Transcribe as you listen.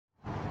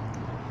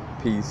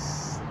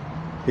peace,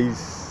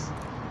 peace.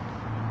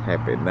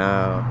 Happy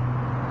now.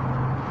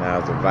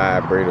 Now's the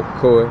vibrator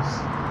course.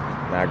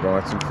 Not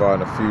going too far in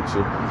the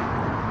future.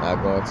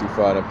 Not going too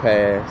far in the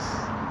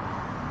past.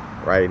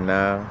 Right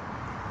now.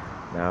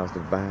 Now's the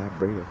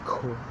vibrator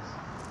course.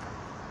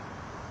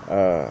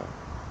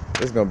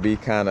 It's gonna be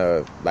kind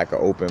of like an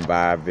open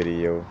vibe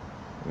video.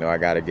 You know, I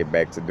gotta get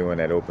back to doing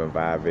that open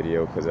vibe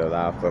video because it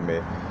allows for me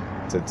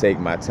to take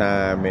my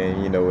time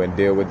and, you know, and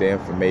deal with the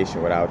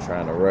information without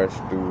trying to rush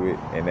through it,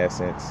 in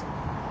essence.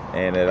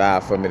 And it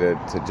allows for me to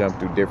jump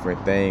through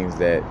different things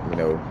that, you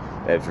know,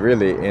 that's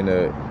really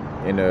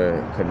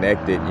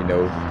interconnected, you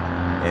know,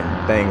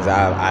 and things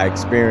I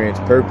experience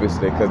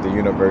purposely because the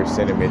universe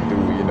sending me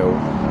through, you know,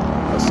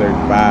 a certain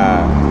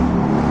vibe.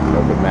 You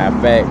know, as a matter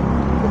of fact,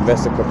 the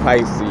Vesica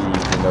Pisces,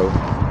 you know,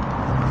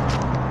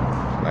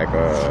 like,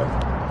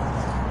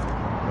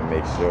 let me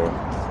make sure.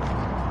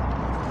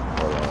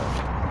 Hold on.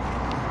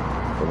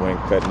 The wind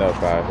cutting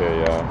up out here,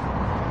 y'all.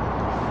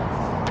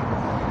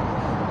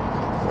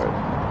 But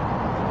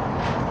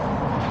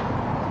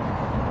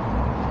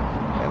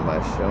am I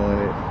showing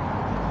it?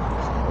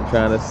 I'm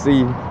trying to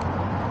see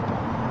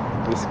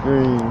the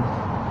screen,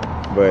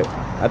 but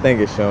I think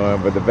it's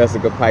showing. But the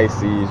Vesica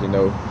Pisces, you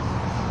know,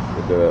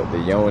 with the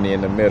Yoni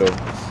in the middle.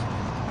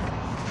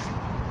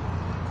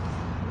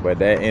 But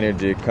that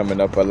energy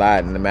coming up a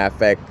lot. And as a matter of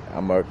fact,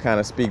 I'm going to kind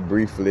of speak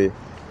briefly,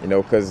 you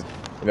know, because,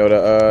 you know,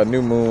 the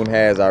new moon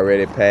has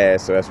already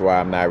passed. So that's why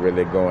I'm not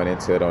really going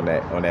into it on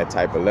that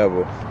type of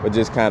level. But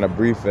just kind of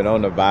briefing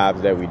on the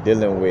vibes that we're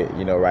dealing with,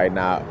 you know, right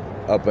now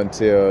up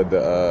until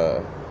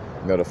the,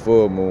 you know, the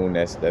full moon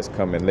that's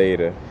coming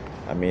later.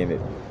 I mean,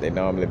 they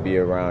normally be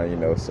around, you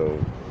know, so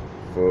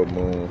full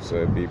moon. So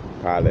it'd be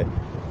probably,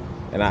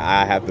 and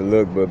I have to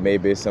look, but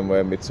maybe it's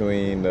somewhere in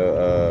between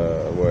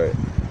the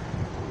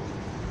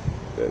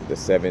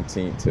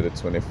 17th to the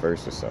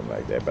 21st or something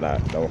like that, but I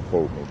don't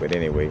quote me. But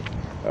anyway,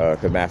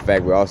 because matter of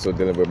fact, we're also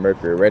dealing with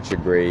Mercury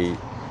retrograde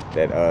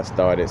that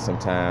started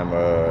sometime,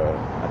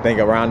 I think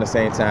around the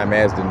same time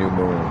as the new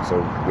moon.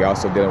 So we're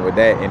also dealing with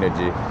that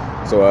energy.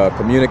 So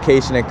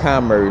communication and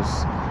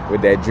commerce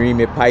with that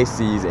dreamy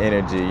Pisces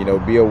energy. You know,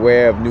 be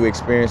aware of new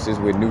experiences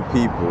with new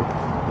people.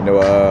 You know,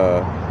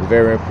 it's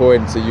very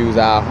important to use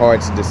our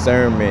heart's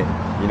discernment,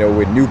 you know,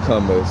 with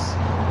newcomers.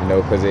 You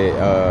know, because it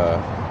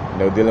you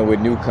know, dealing with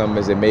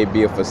newcomers, it may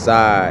be a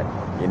facade,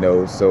 you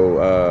know,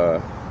 so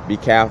be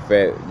careful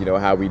at, you know,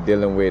 how we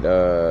dealing with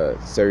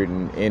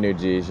certain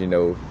energies, you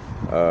know,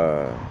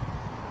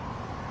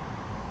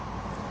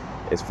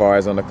 as far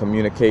as on the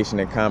communication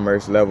and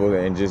commerce level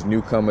and just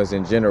newcomers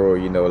in general,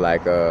 you know,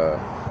 like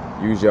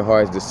use your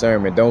heart's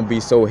discernment. Don't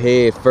be so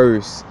head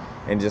first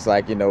and just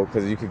like, you know,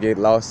 because you could get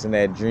lost in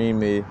that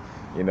dreamy,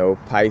 you know,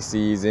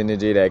 Pisces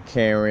energy, that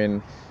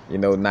caring, you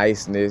know,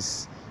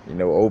 niceness, you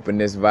know,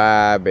 openness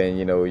vibe, and,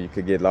 you know, you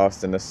could get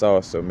lost in the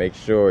sauce. So make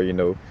sure, you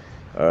know,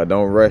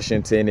 don't rush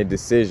into any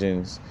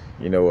decisions,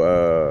 you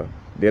know,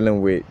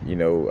 dealing with, you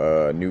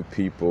know, new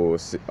people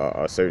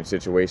or certain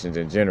situations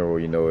in general,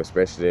 you know,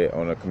 especially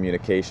on a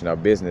communication or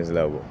business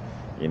level,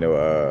 you know,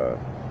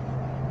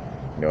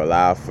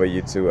 allow for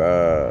you to,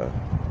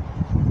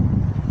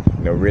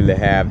 you know, really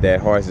have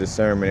that heart's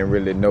discernment and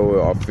really know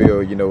or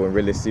feel, you know, and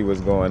really see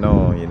what's going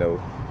on, you know,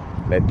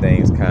 let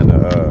things kind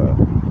of,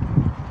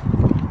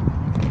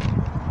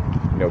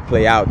 you know,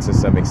 play out to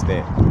some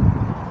extent.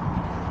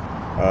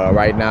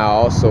 Right now,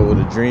 also,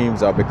 the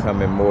dreams are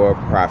becoming more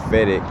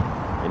prophetic.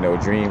 You know,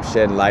 dreams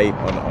shed light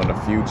on the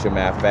future.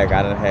 Matter of fact,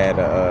 I done had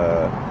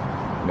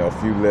you know, a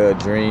few little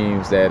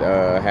dreams that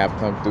have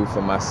come through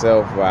for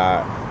myself.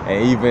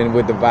 And even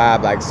with the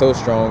vibe, like so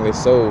strongly,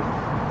 so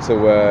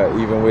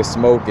even with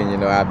smoking, you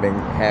know, I've been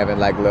having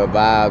like little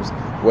vibes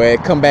where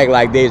it come back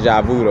like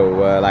deja vu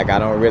though. Like I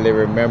don't really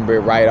remember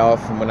it right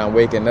off from when I'm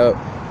waking up.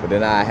 But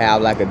then I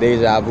have like a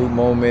deja vu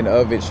moment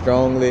of it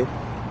strongly.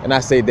 And I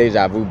say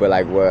deja vu, but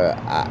like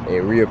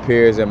it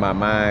reappears in my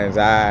mind's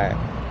eye.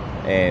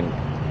 And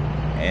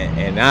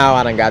now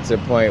I done got to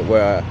the point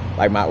where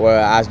like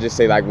I just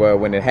say like, well,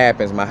 when it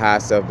happens, my high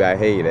self be like,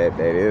 hey, that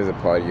is a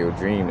part of your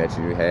dream that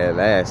you had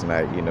last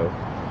night, you know.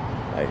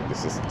 Like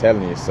this is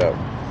telling you something.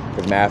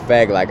 Because matter of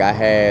fact, like I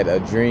had a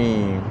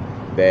dream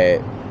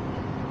that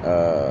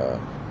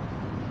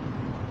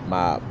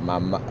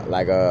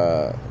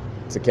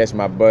to catch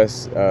my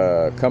bus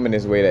coming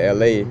this way to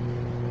LA,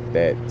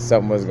 that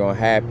something was gonna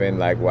happen,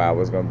 like where I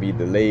was gonna be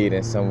delayed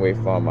in some way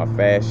for my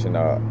fashion,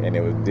 and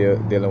it was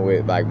dealing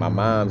with like my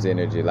mom's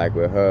energy, like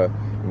with her,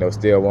 you know,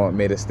 still want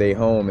me to stay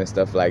home and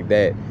stuff like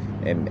that,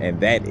 and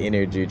that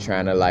energy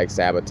trying to like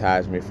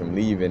sabotage me from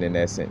leaving in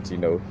essence, you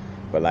know.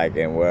 But like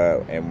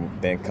and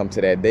then come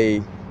to that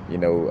day, you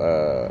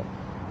know,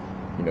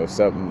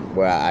 something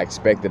where I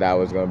expected I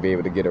was gonna be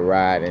able to get a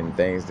ride, and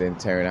things didn't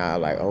turn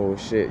out. Like, oh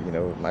shit, you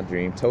know, my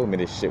dream told me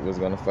this shit was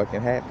gonna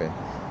fucking happen.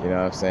 You know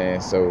what I'm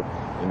saying? So,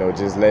 you know,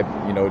 just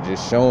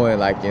showing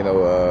like, you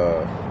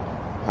know,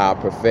 how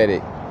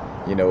prophetic,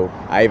 you know.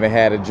 I even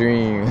had a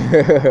dream,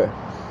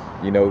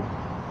 you know,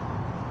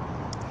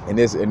 and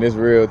this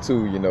real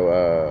too, you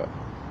know,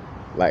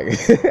 like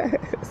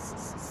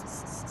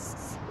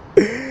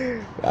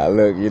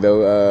Look,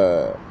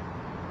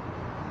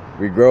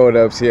 we grown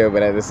ups here,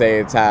 but at the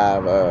same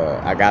time,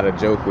 I got a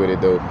joke with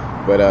it though.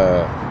 But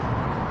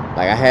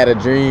like I had a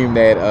dream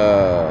that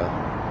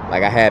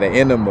like I had an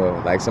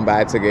enema, like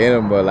somebody took an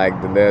enema,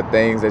 like the little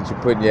things that you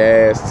put in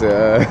your ass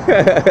to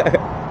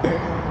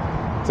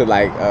to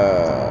like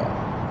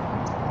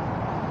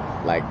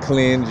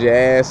cleanse your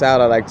ass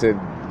out, or like to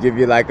give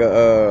you like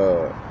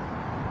a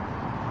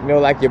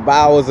like your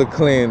bowels a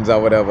cleanse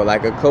or whatever,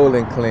 like a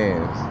colon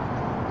cleanse.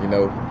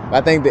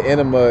 I think the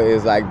enema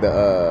is like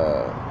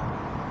the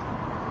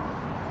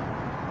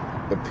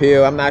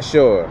pill. I'm not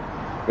sure,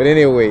 but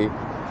anyway,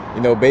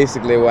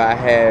 basically where I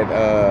had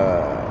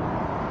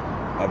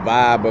a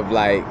vibe of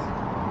like,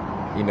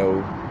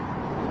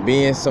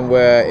 being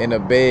somewhere in a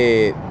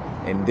bed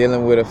and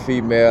dealing with a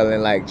female,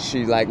 and like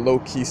she like low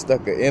key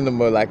stuck an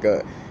enema, like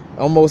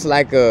almost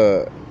like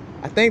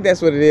I think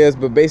that's what it is,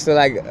 but basically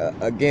like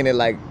again it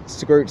like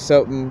squirts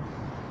some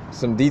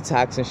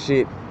detox and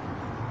shit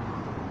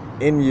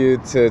in you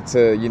to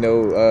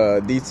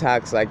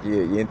detox like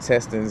your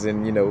intestines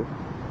and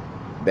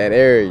that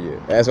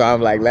area. That's why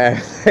I'm like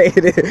laughing.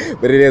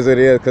 But it is what it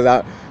is, because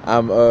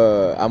I'm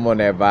on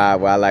that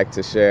vibe where I like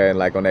to share, and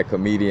like on that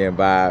comedian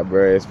vibe,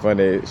 bro. It's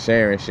funny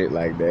sharing shit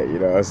like that, you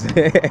know what I'm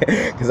saying?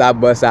 Because I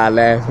bust out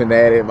laughing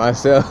at it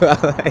myself.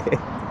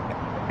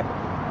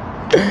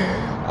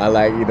 I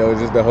like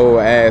just the whole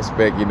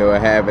aspect,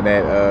 of having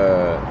that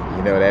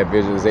that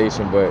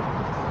visualization. But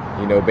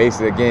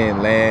basically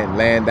again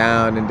laying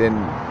down, and then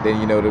the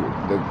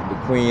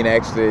queen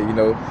actually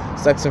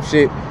suck some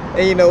shit,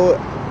 and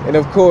and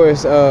of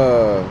course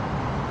I'm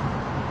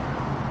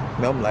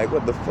like,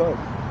 what the fuck?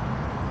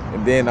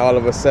 And then all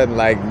of a sudden,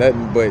 like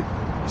nothing but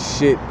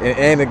shit,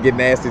 and it get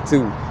nasty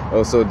too.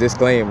 Oh, so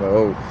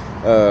disclaimer.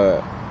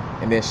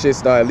 And then shit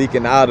started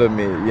leaking out of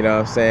me, you know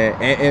what I'm saying?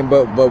 And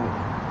but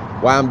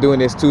while I'm doing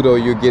this too though,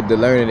 you get the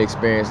learning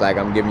experience. Like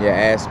I'm giving you an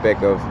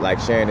aspect of like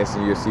sharing this,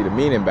 and you'll see the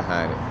meaning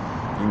behind it.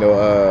 And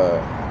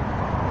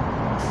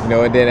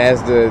then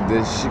as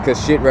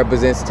because shit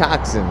represents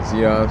toxins,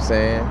 you know what I'm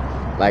saying?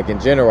 Like in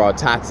general,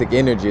 toxic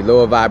energy,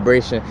 lower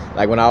vibration.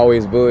 Like when I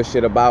always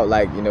bullshit about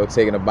like,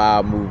 taking a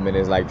bowel movement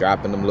is like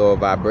dropping them lower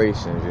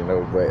vibrations,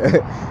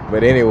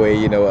 but anyway,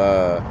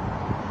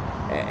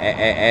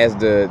 as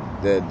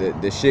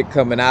the shit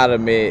coming out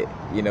of me,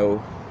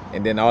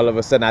 and then all of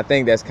a sudden, I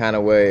think that's kind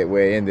of where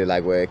it ended,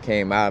 like where it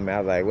came out of me. I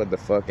was like, what the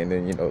fuck? And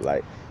then,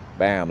 like,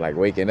 bam, like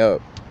waking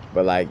up.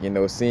 But like,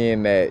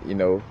 seeing that,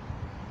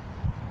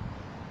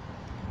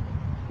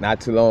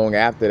 not too long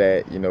after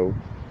that,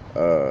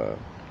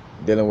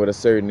 dealing with a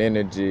certain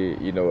energy,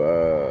 with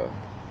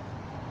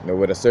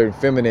a certain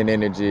feminine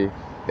energy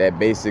that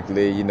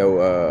basically,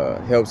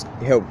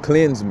 help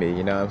cleanse me,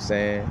 you know what I'm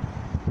saying?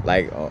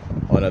 Like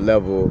on a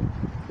level,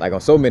 like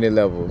on so many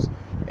levels.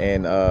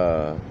 And,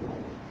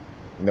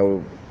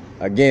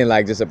 again,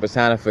 like just a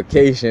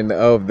personification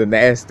of the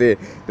nasty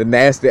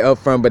up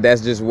front, but that's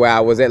just where I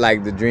was at,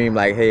 like the dream,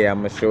 like, hey, I'm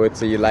gonna show it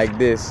to you like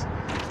this,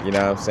 you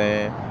know what I'm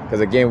saying?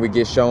 Because again, we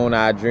get shown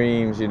our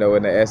dreams, in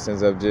the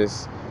essence of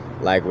just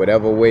like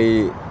whatever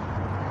way,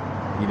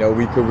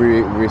 we could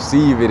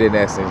receive it in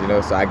essence,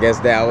 so I guess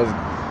that was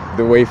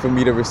the way for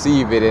me to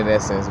receive it in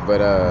essence. But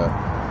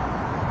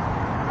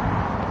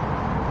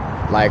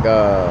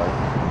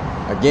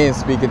again,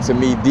 speaking to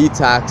me,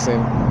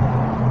 detoxing,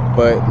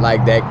 but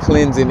like that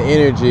cleansing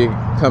energy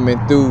coming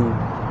through,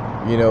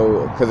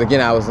 because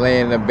again, I was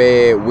laying in the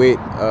bed with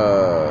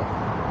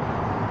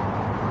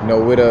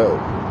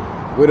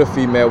with a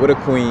female, with a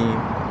queen,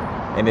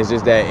 and it's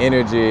just that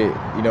energy,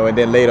 and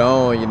then later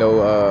on,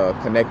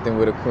 connecting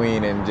with a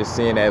queen and just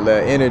seeing that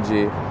little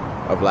energy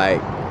of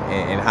like,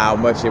 and how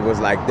much it was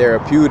like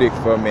therapeutic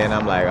for me. And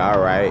I'm like, all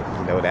right,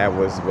 that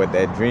was what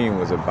that dream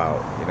was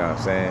about, you know what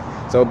I'm saying?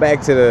 So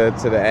back to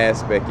the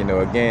aspect,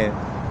 again,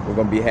 we're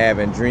going to be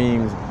having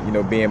dreams,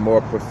 being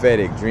more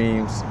prophetic,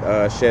 dreams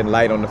shedding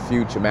light on the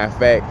future. Matter of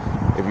fact,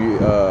 if you,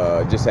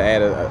 just to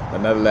add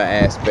another little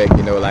aspect,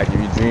 like if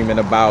you're dreaming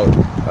about,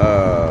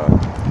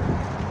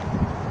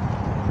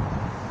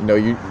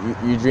 you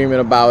dreaming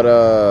about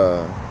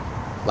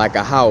like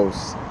a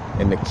house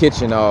and the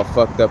kitchen all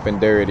fucked up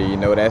and dirty,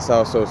 that's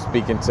also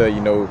speaking to,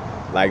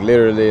 like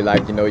literally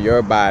like,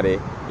 your body,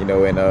 and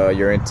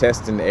your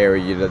intestine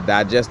area, the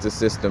digestive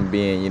system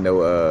being,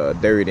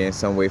 dirty in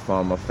some way,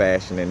 form, or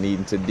fashion, and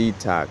needing to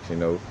detox.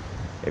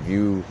 If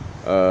you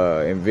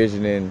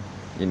envisioning,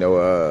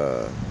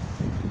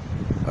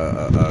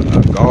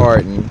 a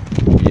garden,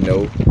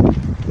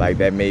 like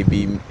that may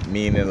be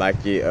meaning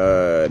like you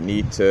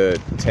need to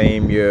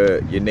tame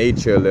your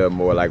nature a little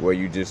more, like where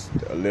you just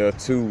a little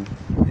too,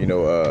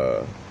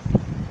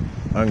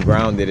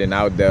 ungrounded and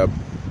out there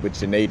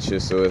with your nature.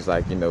 So it's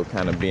like,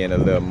 kind of being a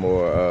little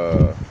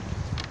more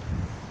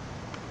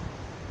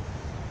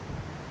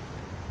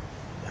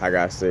how can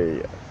I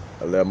say,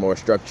 a little more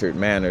structured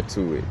manner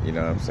to it, you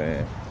know what I'm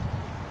saying?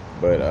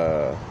 But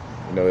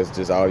it's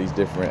just all these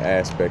different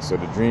aspects. So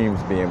the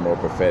dreams being more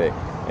prophetic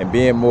and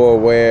being more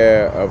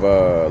aware of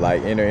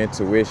like inner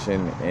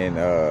intuition and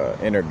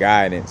inner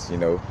guidance,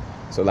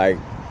 So like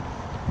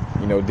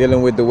you know,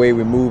 dealing with the way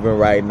we're moving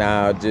right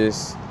now,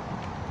 just,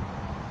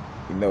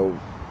 you know,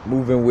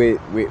 moving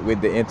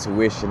with the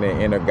intuition and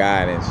inner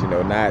guidance, you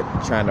know, not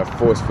trying to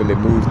forcefully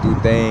move through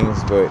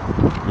things, but,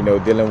 you know,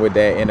 dealing with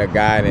that inner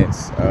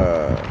guidance,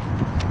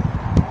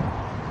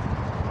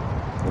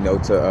 you know,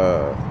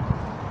 to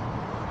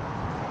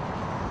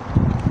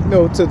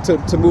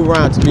move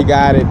around, to be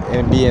guided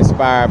and be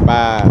inspired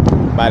by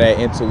that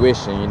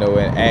intuition, you know,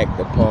 and act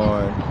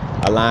upon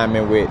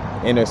alignment with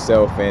inner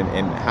self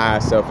and higher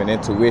self and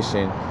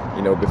intuition,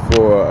 you know,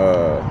 before,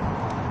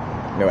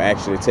 you know,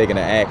 actually taking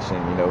an action,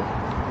 you know.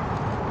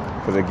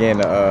 Because again,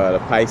 the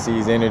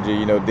Pisces energy,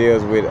 you know,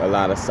 deals with a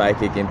lot of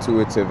psychic,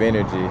 intuitive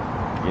energy,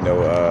 you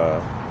know,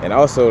 and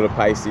also the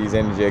Pisces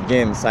energy,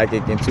 again,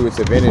 psychic,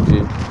 intuitive energy,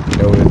 you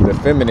know, is the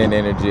feminine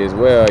energy as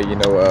well, you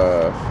know,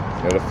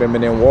 the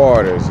feminine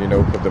waters, you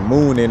know, because the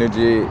moon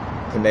energy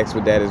connects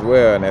with that as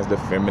well, and that's the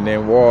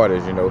feminine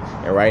waters, you know.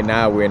 And right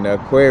now we're in the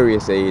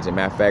Aquarius age. As a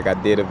matter of fact, I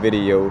did a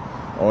video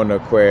on the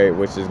Aquarius,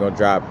 which is going to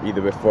drop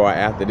either before or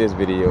after this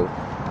video,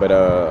 but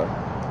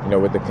you know,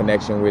 with the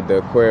connection with the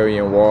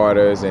Aquarian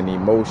waters and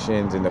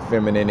emotions and the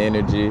feminine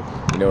energy,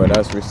 you know, and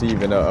us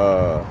receiving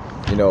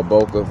you know, a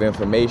bulk of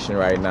information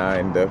right now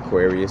in the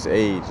Aquarius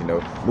age, you know,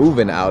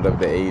 moving out of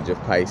the age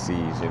of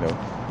Pisces, you know.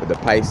 But the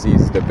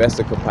Pisces, the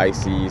Vesica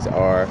Pisces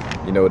are,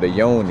 you know, the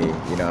Yoni,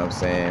 you know what I'm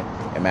saying?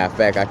 As a matter of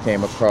fact, I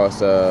came across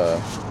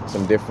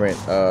some different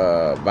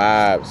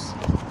vibes.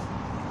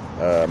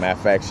 Matter of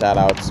fact, shout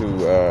out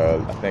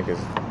to, I think it's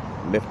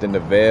Lifting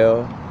the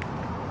Veil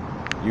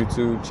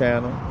YouTube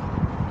channel.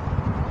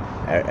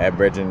 At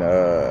Bridging,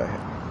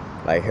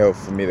 like, help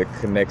for me to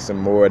connect some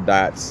more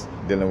dots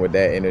dealing with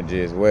that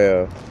energy as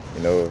well,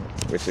 you know,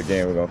 which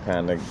again we're gonna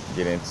kind of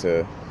get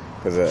into,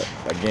 because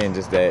again,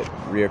 just that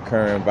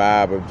reoccurring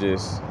vibe of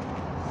just,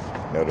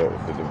 you know,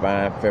 the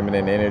divine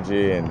feminine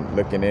energy, and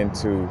looking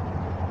into,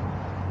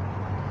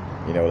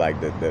 you know, like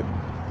the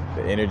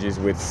energies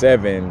with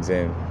sevens,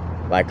 and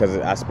like, because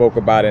I spoke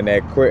about in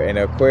that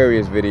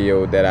Aquarius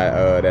video that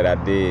I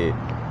did,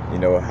 you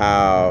know,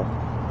 how,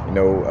 you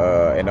know,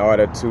 in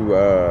order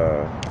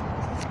to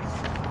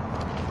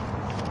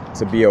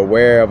be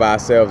aware of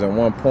ourselves in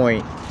one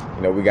point,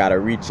 you know, we got to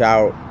reach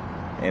out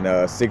in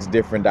 6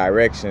 different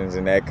directions,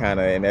 and that kind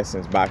of, in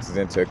essence, boxes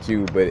into a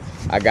cube. But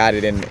I got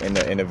it in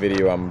the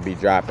video I'm gonna be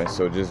dropping,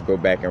 so just go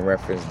back and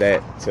reference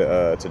that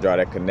to draw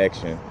that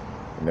connection.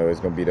 You know, it's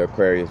gonna be the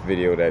Aquarius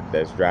video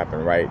that's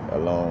dropping right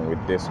along with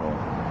this one.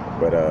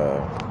 But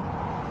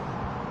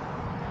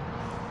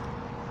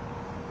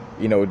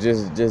you know,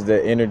 just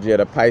the energy of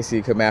the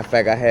Pisces. Cause matter of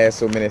fact, I had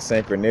so many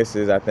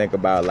synchronicities. I think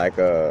about, like,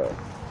 you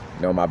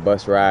know, my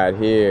bus ride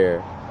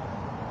here,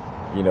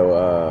 you know,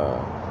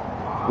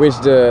 which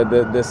the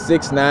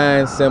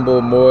 6-9 symbol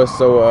more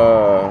so,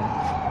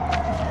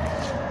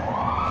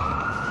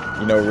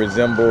 you know,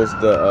 resembles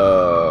the,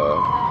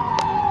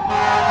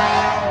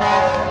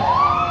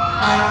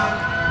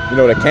 you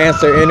know, the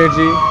Cancer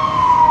energy.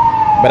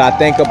 But I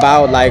think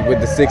about, like, with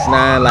the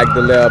 6-9, like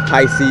the little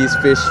Pisces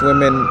fish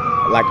swimming,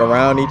 like,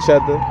 around each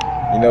other,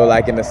 you know,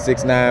 like in the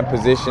 6-9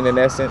 position in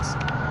essence.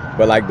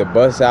 But like the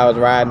bus I was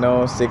riding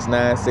on,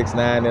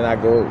 6-9, and I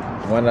go,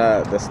 one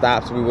of the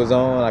stops we was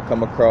on, I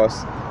come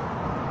across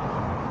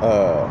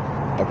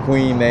a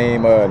queen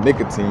named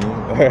Nicotine.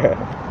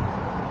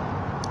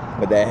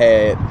 But that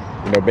had,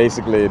 you know,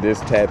 basically this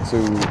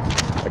tattoo.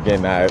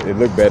 Again, it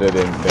looked better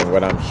than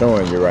what I'm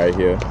showing you right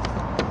here,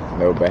 you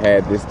know, but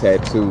had this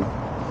tattoo,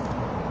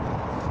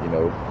 you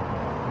know,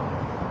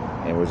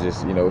 and was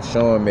just, you know,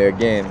 showing me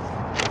again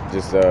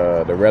just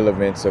the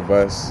relevance of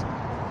us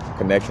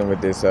connecting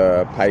with this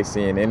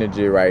Piscean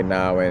energy right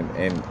now, and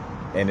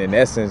in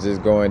essence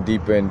just going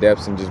deeper in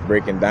depths and just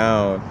breaking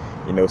down,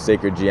 you know,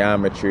 sacred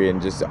geometry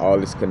and just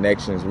all its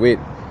connections with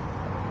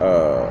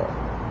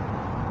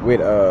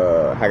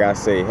how can I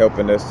say,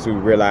 helping us to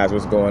realize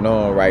what's going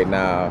on right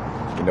now,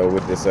 you know,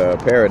 with this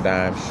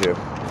paradigm shift,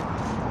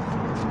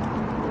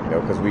 you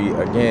know, because we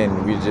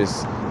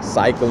just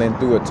cycling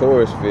through a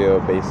Taurus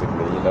field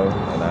basically, you know.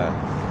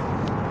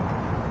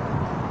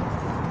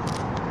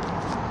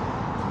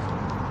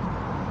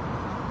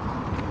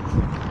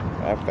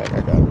 And in fact,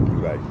 I gotta do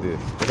like this.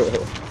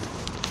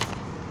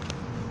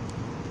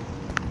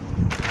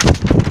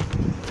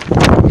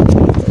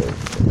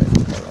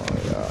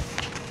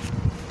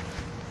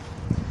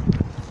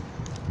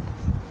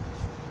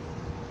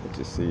 But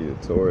you see the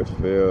Taurus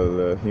field,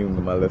 the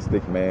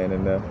humanistic man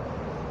in there,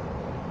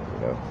 you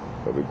know.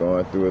 But we're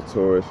going through a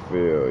Taurus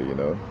field, you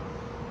know.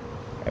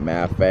 And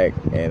matter of fact,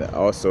 and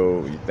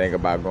also you think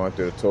about going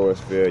through the Taurus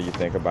field, you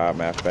think about,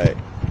 matter of fact,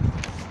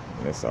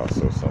 and it's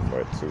also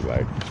somewhere too,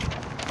 like,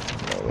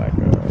 like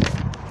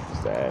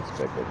just the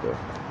aspect of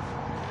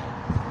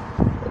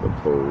the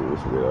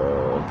poles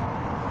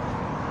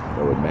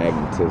with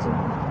magnetism,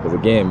 because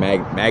again,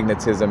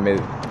 magnetism is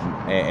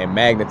and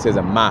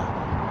magnetism, you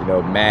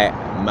know,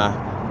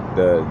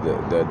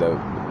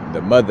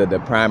 the mother, the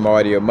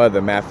primordial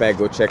mother. Matter of fact,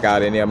 go check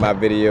out any of my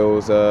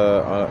videos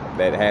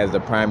that has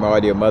the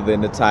primordial mother in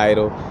the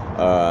title.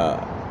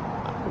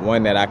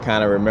 one that I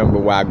kind of remember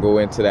where I go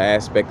into the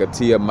aspect of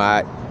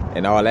Tiamat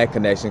and all that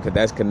connection, because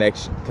that's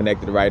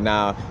connected right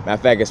now. Matter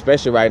of fact,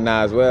 especially right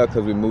now as well,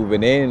 because we're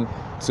moving in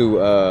to,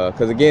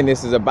 because again,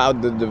 this is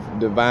about the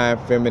divine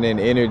feminine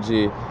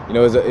energy. You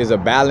know, is a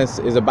balance,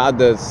 is about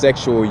the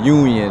sexual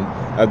union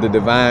of the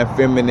divine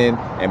feminine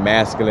and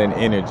masculine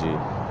energy.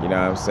 You know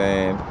what I'm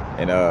saying?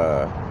 And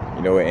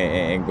you know,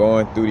 and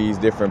going through these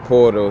different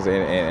portals,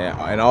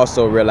 and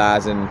also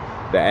realizing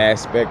the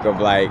aspect of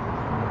like,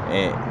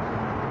 and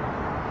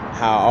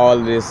how all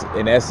of this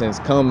in essence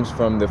comes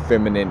from the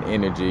feminine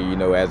energy, you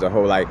know, as a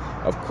whole. Like,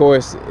 of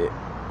course,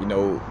 you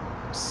know,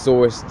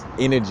 sourced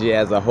energy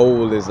as a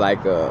whole is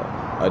like a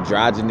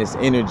androgynous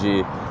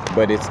energy,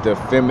 but it's the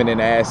feminine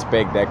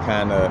aspect that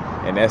kind of,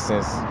 in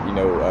essence, you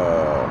know,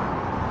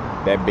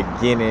 that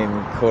beginning,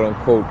 quote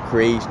unquote,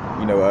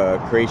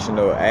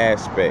 creational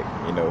aspect,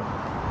 you know,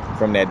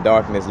 from that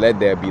darkness let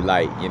there be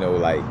light, you know,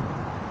 like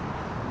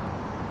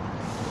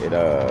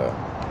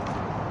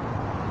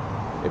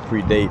it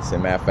predates.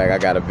 And matter of fact, I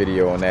got a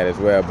video on that as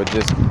well. But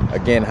just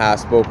again, how I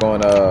spoke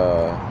on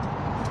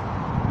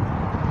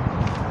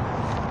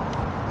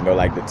you know,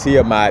 like the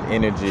Tiamat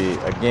energy,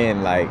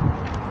 again, like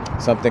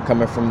something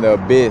coming from the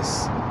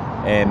abyss.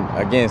 And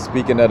again,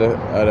 speaking of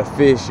the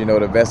fish, you know,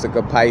 the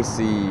Vesica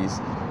Pisces,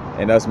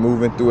 and us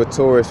moving through a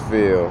Taurus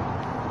field,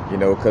 you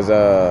know, because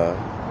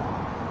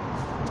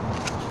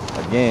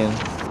again,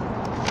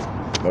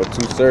 you know,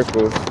 two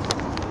circles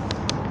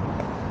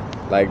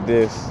like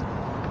this.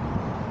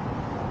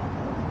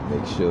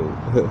 Make sure.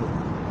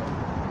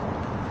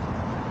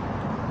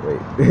 Wait.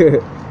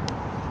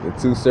 The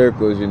two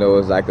circles, you know,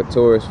 is like a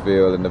Taurus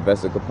field, and the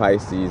Vesica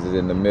Pisces is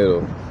in the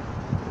middle.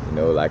 You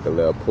know, like a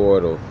little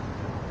portal.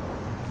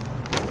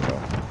 You know.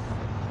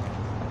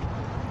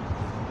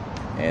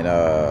 And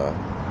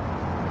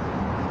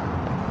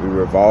we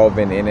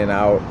revolving in and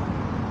out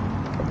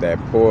of that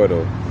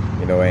portal.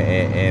 You know,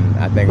 and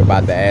I think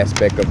about the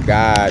aspect of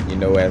God, you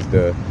know, as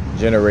the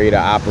generator,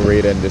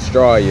 operator, and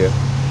destroyer.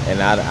 And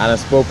I done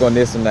spoke on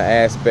this in the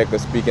aspect of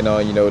speaking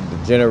on, you know,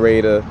 the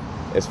generator,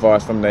 as far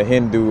as from the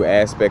Hindu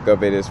aspect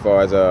of it, as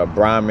far as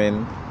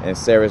Brahman and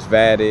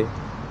Sarasvati,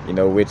 you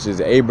know, which is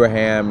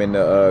Abraham in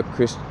the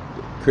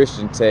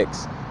Christian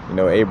text, you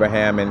know,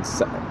 Abraham and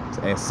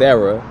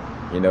Sarah,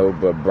 you know,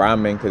 but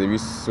Brahman, because if you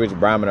switch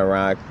Brahman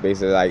around,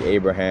 basically like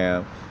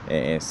Abraham,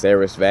 and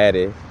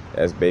Sarasvati,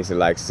 that's basically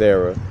like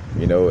Sarah,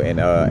 you know, and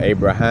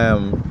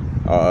Abraham,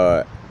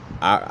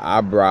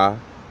 Abra,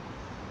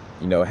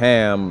 you know,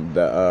 Ham,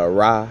 the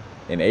Ra,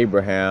 and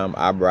Abraham,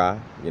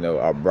 Abra, you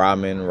know,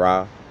 Brahman,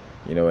 Ra,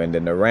 you know, and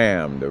then the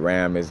Ram. The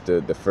Ram is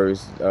the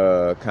first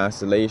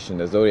constellation,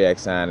 the zodiac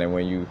sign. And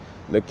when you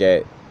look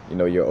at, you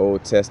know, your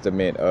Old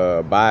Testament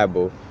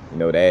Bible, you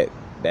know, that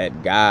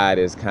God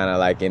is kind of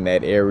like in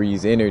that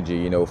Aries energy,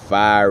 you know,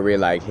 fiery,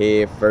 like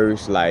head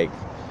first, like,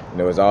 you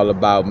know, it's all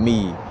about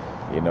me,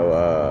 you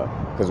know,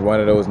 because one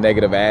of those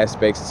negative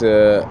aspects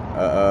to,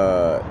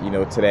 you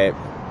know, to that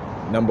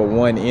number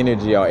one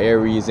energy, or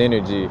Aries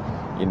energy,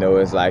 you know,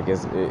 it's like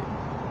it's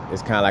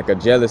kind of like a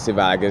jealousy vibe.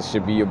 Like it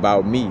should be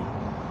about me,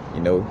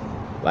 you know,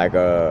 like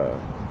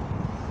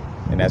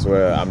and that's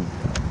where I'm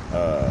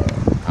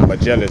a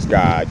jealous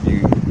God.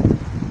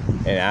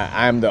 And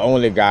I'm the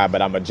only God,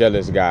 but I'm a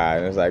jealous God.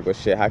 And it's like, well,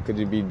 shit, how could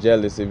you be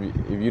jealous if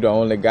you the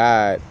only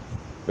God,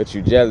 but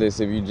you jealous?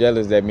 If you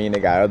jealous, that mean they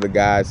got other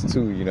gods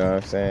too. You know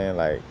what I'm saying?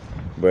 Like,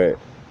 but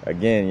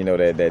again, you know,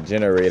 that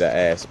generator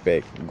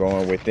aspect,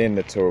 going within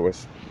the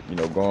Taurus. You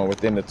know, going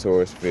within the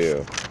Taurus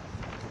field,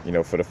 you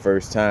know, for the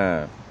first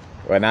time.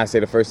 Well, not say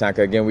the first time,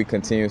 because again, we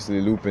continuously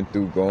looping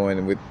through,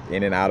 going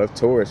in and out of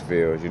Taurus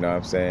fields, you know what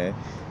I'm saying?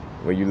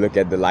 When you look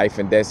at the life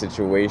and death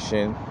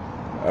situation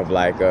of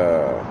like,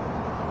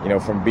 you know,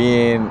 from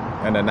being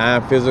in a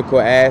non-physical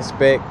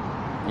aspect,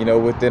 you know,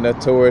 within a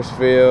Taurus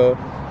field,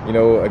 you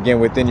know, again,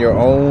 within your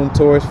own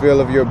Taurus field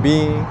of your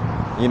being,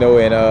 you know,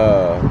 and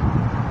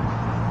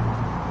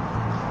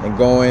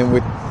going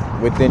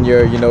within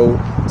your, you know,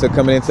 to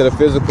coming into the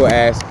physical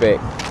aspect,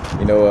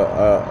 you know,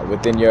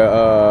 within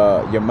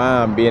your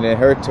mom being in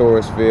her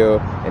Taurus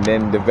field, and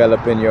then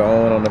developing your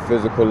own on the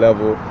physical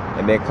level,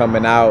 and then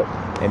coming out,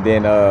 and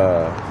then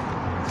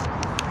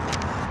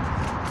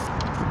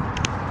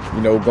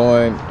you know,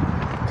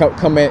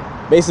 coming,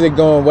 basically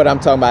going, what I'm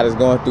talking about is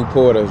going through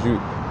portals. You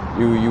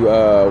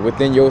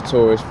within your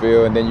Taurus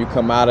field, and then you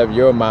come out of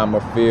your mama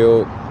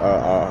field,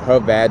 her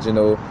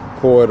vaginal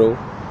portal,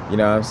 you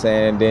know what I'm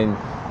saying? And then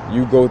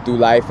you go through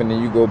life, and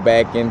then you go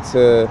back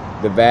into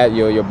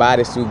your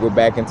bodysuit go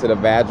back into the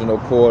vaginal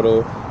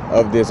portal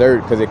of this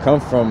earth, because it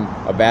comes from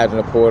a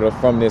vaginal portal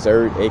from this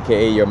earth,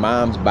 aka your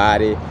mom's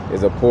body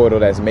is a portal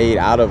that's made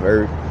out of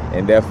earth,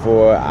 and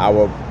therefore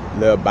our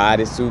little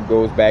bodysuit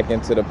goes back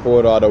into the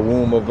portal, or the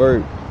womb of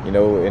earth, you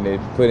know, and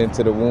it's put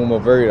into the womb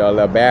of earth, or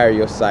the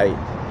barrier site,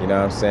 you know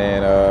what I'm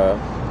saying,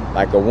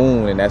 like a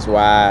wound. And that's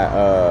why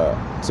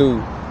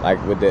too,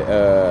 like with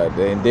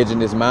the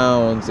indigenous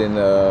mounds in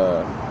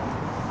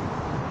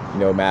you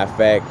know, matter of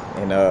fact,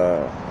 in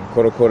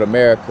quote unquote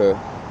America,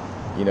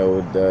 you know,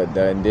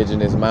 the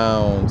indigenous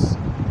mounds,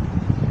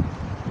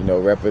 you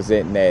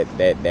representing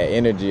that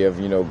energy of,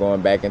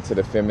 going back into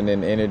the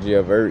feminine energy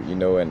of Earth,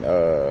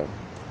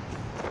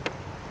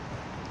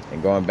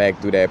 and going back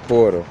through that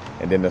portal.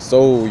 And then the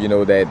soul,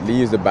 that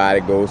leaves the body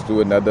goes through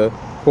another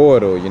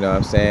portal, you know what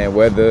I'm saying?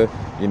 Whether,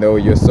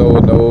 your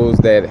soul knows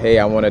that, hey,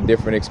 I want a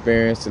different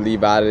experience to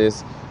leave out of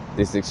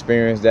this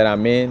experience that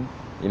I'm in,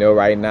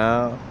 right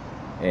now,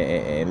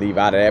 and leave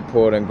out of that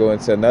portal and go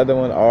into another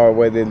one, or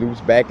whether it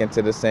loops back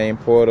into the same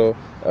portal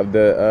of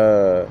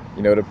the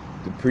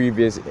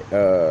previous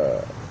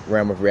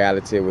realm of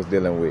reality it was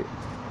dealing with,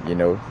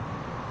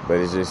 but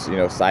it's just,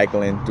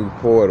 cycling through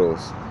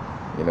portals,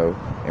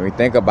 and we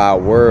think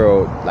about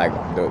world, like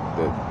the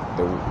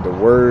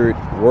word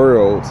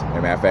world, as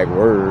a matter of fact,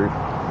 word,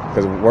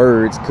 because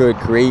words could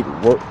create,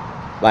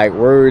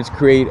 words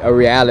create a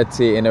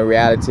reality, and a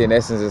reality in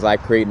essence is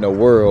like creating a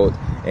world,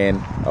 and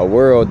a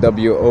world,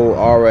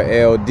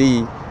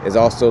 W-O-R-L-D, is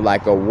also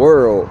like a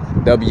world,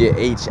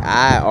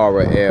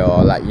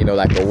 W-H-I-R-L,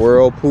 like a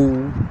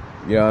whirlpool,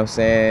 you know what I'm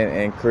saying,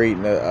 and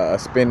creating a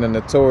spin in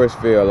the torus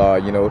field, or,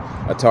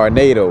 a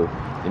tornado,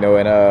 and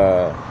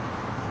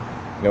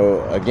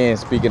again,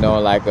 speaking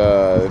on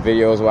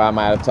videos where I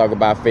might have talked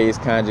about phase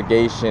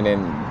conjugation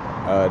and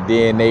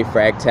DNA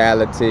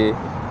fractality,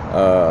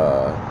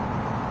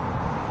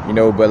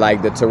 but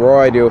like the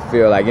toroidal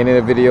field, like any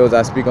of the videos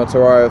I speak on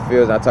toroidal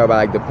fields, I talk about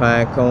like the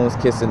pine cones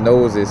kissing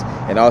noses,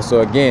 and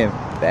also again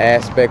the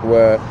aspect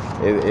where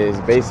it is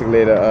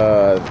basically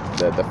the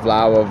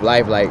flower of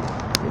life, like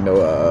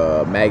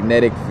a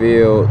magnetic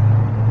field,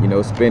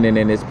 spinning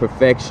in its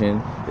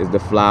perfection is the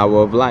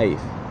flower of life.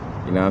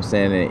 You know what I'm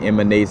saying? And it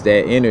emanates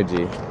that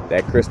energy,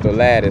 that crystal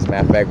lattice.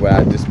 Matter of fact, what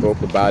I just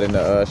spoke about in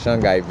the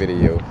Shungite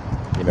video,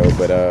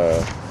 but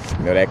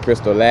that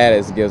crystal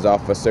lattice gives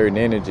off a certain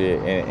energy,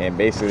 and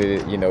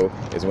basically,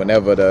 is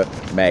whenever the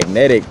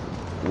magnetic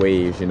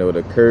waves, the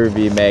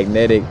curvy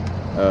magnetic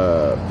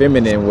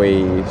feminine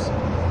waves,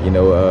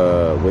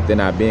 within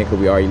our being, because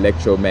we are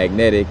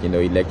electromagnetic,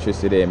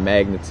 electricity and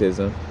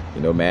magnetism,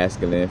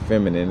 masculine and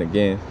feminine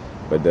again.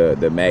 But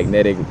the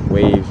magnetic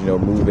waves,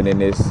 moving in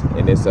this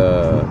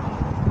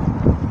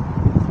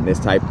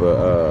type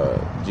of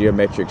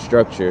geometric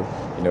structure,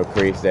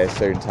 creates that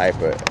certain type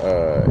of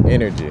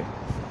energy.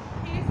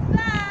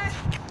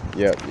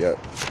 Yep.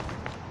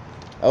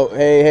 Oh,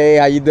 hey,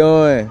 how you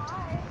doing?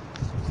 Hi.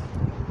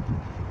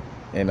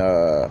 And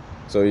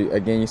so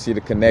again, you see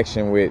the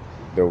connection with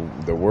the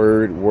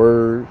word,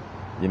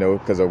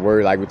 because a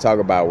word, like we talk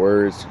about,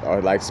 words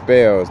are like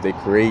spells. They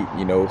create,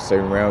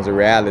 certain realms of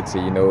reality,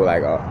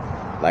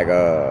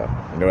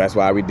 that's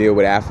why we deal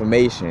with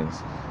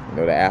affirmations.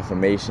 The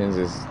affirmations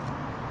is,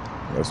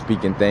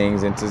 speaking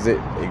things into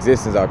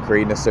existence, or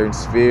creating a certain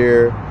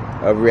sphere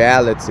of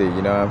reality,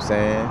 you know what I'm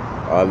saying?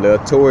 Or a little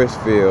torus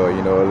field, a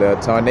little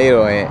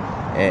tornado,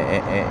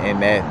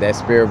 and that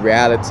sphere of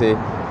reality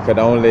could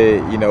only,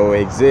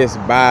 exist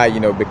by,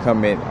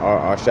 becoming,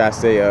 or should I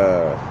say,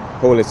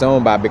 hold its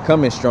own by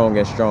becoming stronger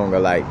and stronger.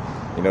 Like,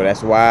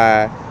 that's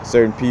why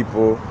certain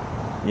people,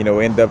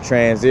 end up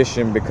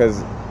transition,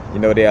 because,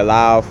 they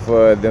allow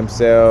for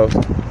themselves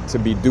to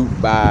be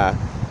duped by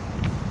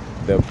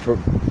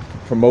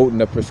promoting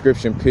the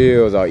prescription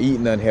pills or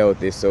eating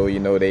unhealthy. So, they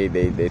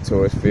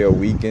torus field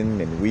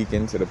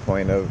weaken to the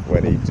point of where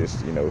they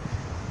just,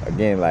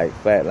 again, like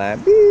flatline.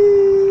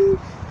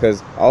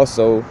 Because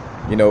also,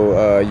 you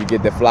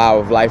get the flower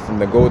of life from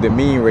the golden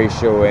mean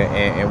ratio,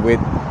 and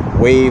with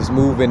waves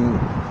moving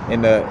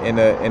in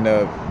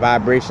the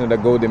vibration of the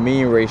golden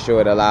mean ratio,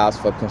 it allows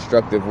for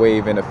constructive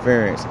wave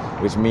interference,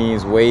 which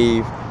means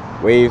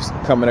waves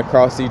coming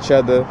across each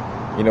other,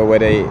 where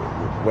they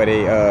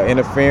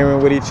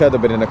interfering with each other,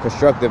 but in a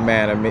constructive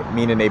manner,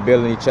 meaning they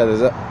building each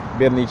other up,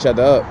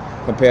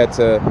 compared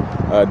to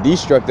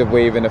destructive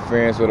wave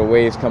interference, where the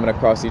waves coming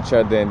across each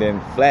other and then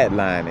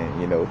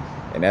flatlining,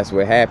 and that's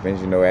what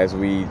happens, as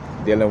we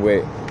dealing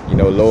with,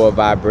 lower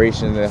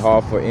vibrations and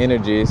harmful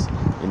energies,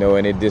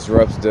 and it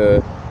disrupts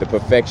the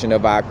perfection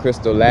of our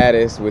crystal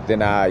lattice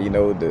within our,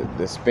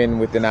 the spin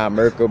within our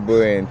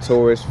Merkaba and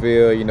Taurus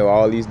field,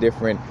 all these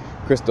different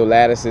crystal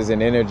lattices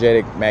and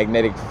energetic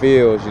magnetic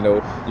fields.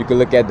 You can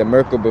look at the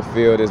Merkaba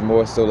field as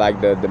more so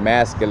like the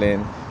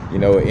masculine,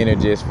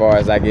 energy, as far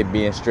as like it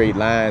being straight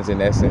lines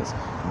in essence,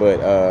 but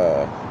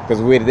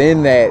because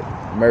within that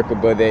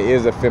Merkaba there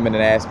is a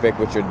feminine aspect,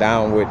 which are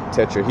downward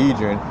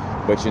tetrahedron,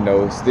 but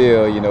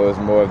still, it's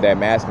more of that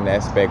masculine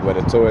aspect, where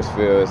the Taurus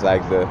field is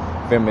like the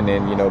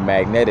feminine,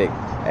 magnetic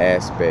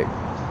aspect,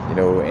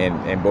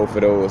 and both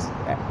of those,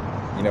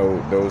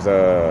 those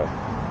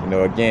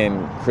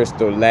again,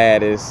 crystal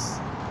lattices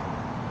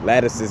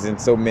in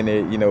so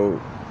many,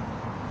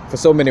 for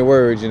so many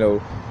words,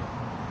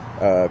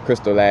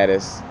 crystal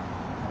lattice,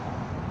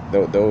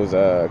 those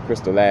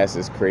crystal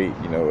lattices create,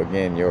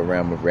 again, your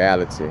realm of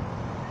reality.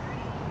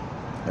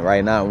 And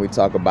right now, when we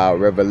talk about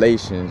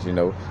revelations,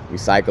 we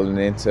cycling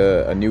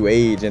into a new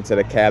age, into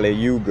the Kali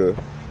Yuga,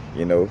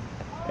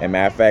 and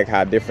matter of fact,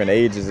 how different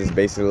ages is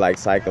basically like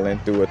cycling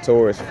through a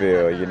Taurus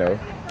field,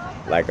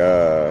 like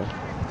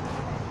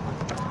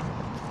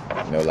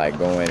you know, like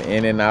going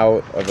in and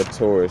out of a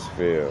Taurus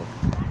field.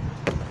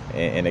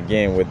 And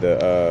again, with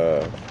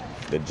the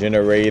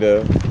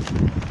generator,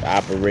 the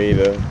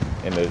operator,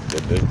 and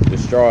the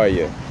destroyer.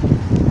 You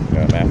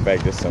know, matter of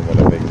fact, this is somewhat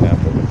of an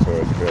example of a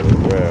Taurus field as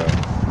well.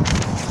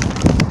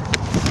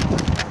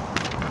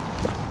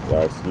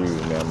 Y'all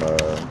excuse me,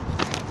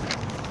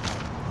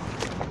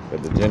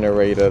 but the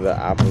generator, the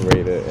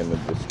operator, and the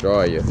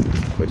destroyer.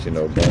 But you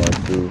know, going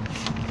through,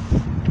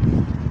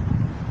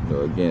 you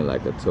know, again,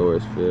 like a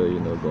Taurus field, you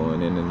know,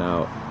 going in and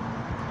out,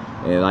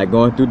 and like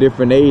going through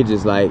different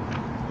ages, like,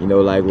 you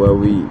know, like where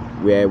we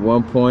at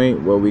one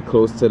point where we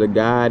close to the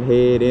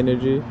Godhead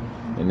energy,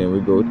 and then we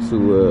go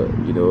to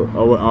you know,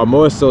 or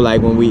more so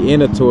like when we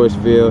in a Taurus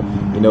field,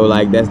 you know,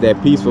 like that's that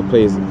peaceful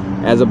place,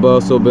 as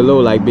above so below,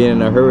 like being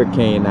in a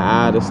hurricane, the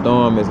eye of the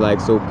storm is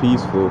like so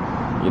peaceful,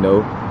 you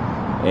know,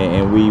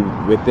 and we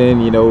within,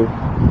 you know,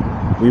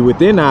 we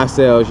within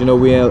ourselves, you know,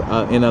 we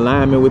in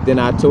alignment within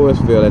our Taurus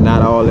field, and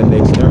not all in the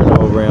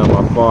external realm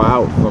or far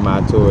out from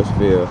our Taurus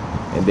field.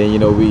 And then, you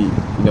know, we,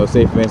 you know,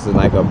 say for instance,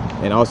 like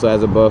and also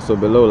as above so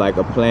below, like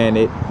a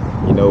planet,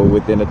 you know,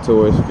 within a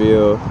Taurus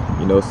field,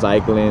 you know,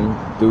 cycling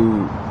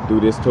through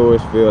this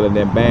Taurus field, and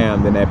then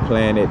bam, then that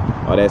planet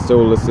or that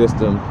solar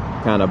system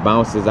kind of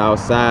bounces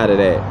outside of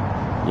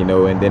that, you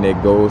know, and then it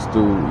goes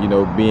through, you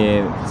know,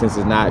 being, since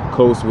it's not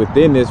close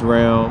within this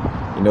realm,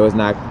 you know, it's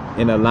not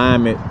in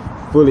alignment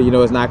fully, you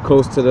know, it's not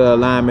close to the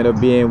alignment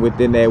of being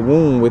within that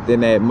womb,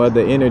 within that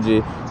mother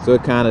energy, so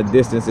it kind of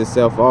distances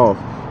itself off,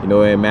 you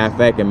know. And matter of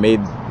fact, it may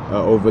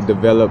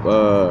overdevelop,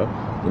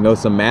 you know,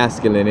 some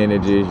masculine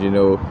energies, you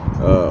know,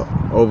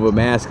 over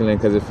masculine,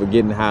 because it's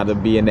forgetting how to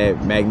be in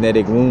that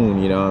magnetic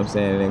wound, you know what I'm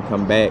saying, and then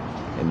come back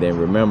and then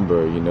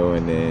remember, you know,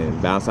 and then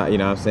bounce out, you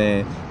know what I'm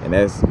saying. And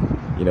that's,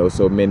 you know,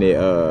 so many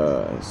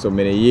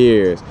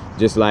years,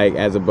 just like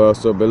as above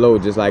so below,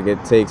 just like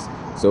it takes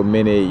so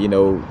many, you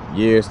know,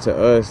 years to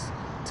us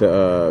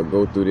to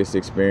go through this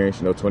experience,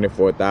 you know,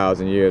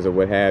 24,000 years or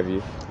what have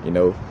you, you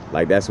know,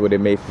 like that's what it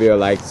may feel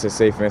like to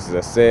say, for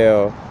instance, a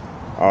cell,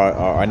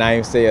 or not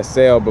even say a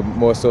cell, but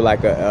more so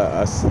like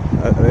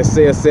let's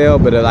say a cell,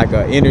 but like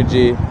a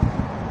energy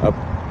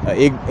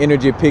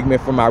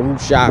pigment from my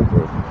root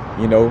chakra,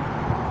 you know,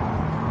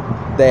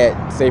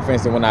 that, say for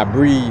instance, when I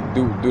breathe,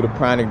 do the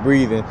pranic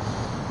breathing,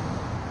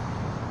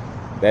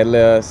 that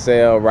little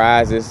cell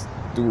rises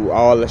through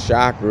all the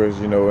chakras,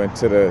 you know,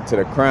 into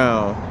the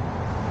crown,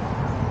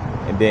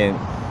 and then,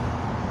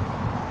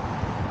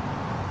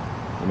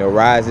 you know,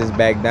 rises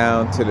back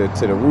down to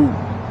the root.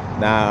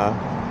 Now,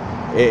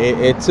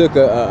 it took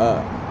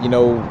you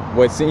know,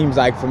 what seems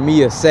like for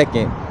me a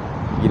second,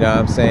 you know what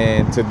I'm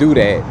saying, to do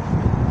that,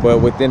 but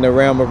within the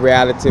realm of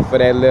reality, for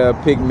that little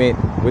pigment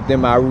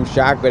within my root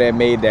chakra that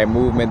made that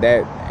movement,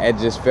 that it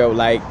just felt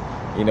like,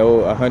 you know,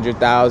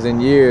 100,000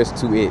 years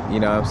to it, you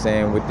know what I'm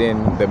saying,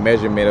 within the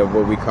measurement of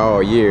what we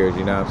call years,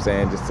 you know what I'm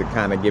saying, just to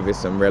kind of give it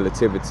some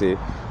relativity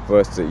for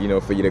us to, you know,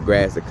 for you to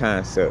grasp the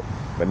concept,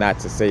 but not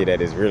to say that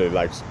it's really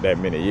like that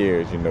many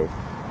years, you know,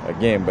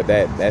 again. But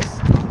that's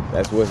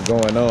what's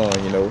going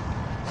on, you know,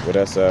 with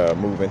us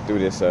moving through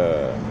this, you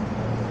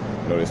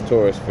know, this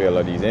Taurus field,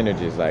 or these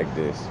energies like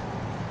this,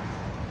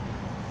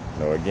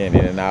 you know, again,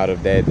 in and out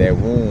of that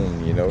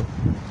womb, you know.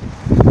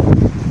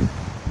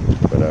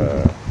 But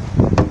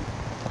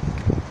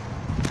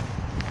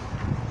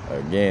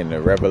again,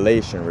 the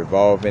revelation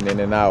revolving in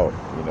and out,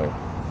 you know,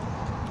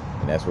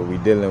 and that's what we're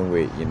dealing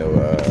with, you know,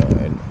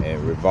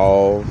 and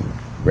revolve,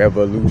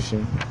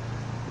 revolution,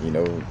 you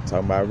know,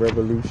 talking about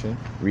revolution,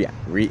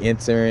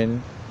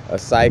 re-entering a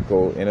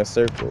cycle in a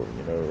circle,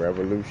 you know,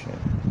 revolution,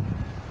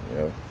 you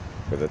know,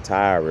 because a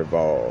tire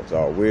revolves,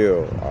 our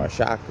wheel, our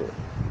chakra,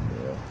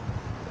 you know,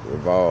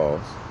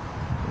 revolves,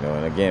 you know.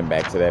 And again,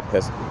 back to that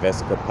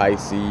Vesica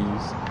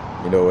Pisces,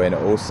 you know, and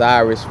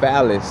Osiris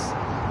Phallus,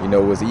 you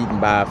know, was eaten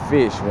by a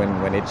fish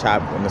when they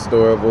chopped, in the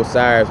story of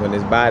Osiris, when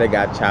his body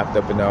got chopped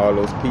up into all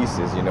those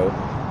pieces, you know,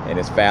 and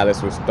his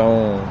phallus was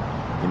thrown,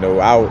 you know,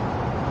 out,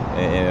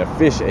 and a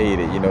fish ate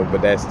it, you know.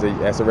 But that's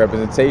a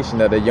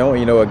representation of the Yoni,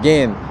 you know.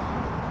 Again,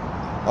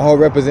 all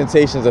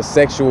representations of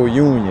sexual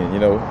union, you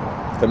know.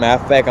 As a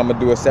matter of fact, I'm gonna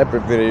do a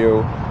separate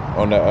video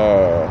on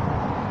the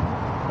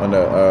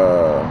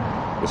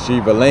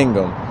Shiva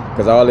Lingam,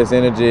 because all this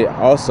energy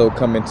also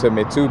coming to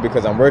me too,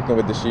 because I'm working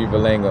with the Shiva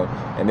Lingam,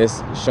 and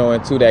it's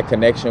showing too that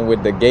connection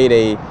with the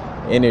Gede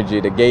energy,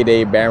 the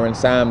Gede Baron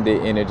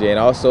Samedi energy, and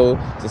also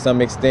to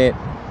some extent,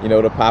 you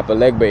know, the Papa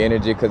Legba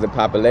energy, because the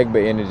Papa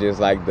Legba energy is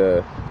like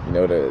the, you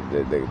know,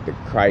 the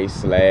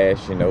Christ /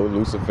 you know,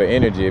 Lucifer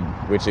energy,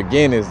 which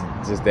again is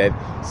just that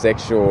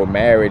sexual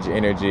marriage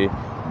energy,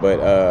 but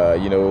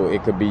you know,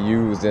 it could be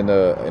used in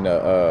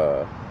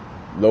a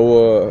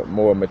lower,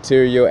 more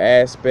material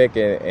aspect,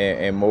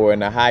 and more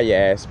in a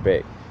higher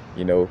aspect,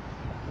 you know,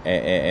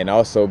 and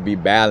also be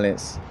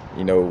balanced,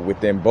 you know,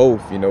 within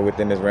both, you know,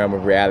 within this realm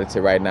of reality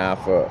right now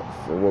for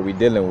what we're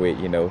dealing with,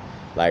 you know.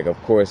 like, of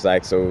course,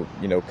 like, so,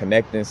 you know,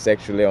 connecting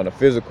sexually on a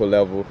physical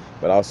level,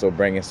 but also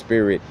bringing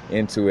spirit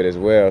into it as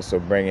well. So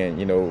bringing,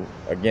 you know,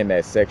 again,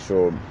 that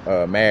sexual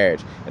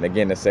marriage, and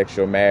again, the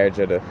sexual marriage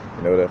of the,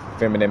 you know, the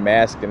feminine,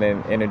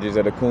 masculine energies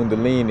of the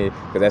Kundalini,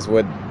 because that's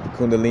what the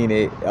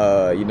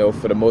Kundalini, you know,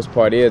 for the most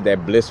part is,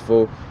 that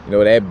blissful, you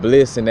know, that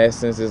bliss in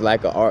essence is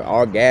like an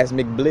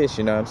orgasmic bliss,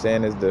 you know what I'm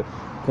saying, is the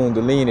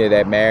Kundalini,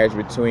 that marriage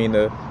between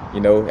the,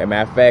 you know, as a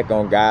matter of fact,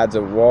 on Gods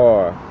of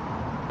War,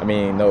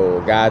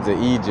 Gods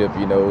of Egypt,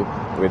 you know,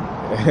 with,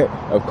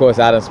 of course,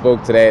 I done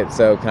spoke to that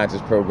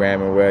subconscious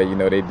programming where, you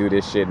know, they do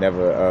this shit,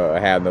 never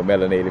have no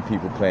melanated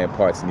people playing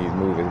parts in these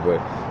movies, but,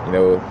 you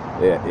know,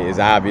 it's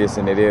obvious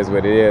and it is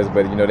what it is,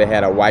 but, you know, they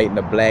had a white and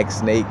a black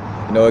snake,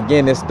 you know,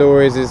 again, this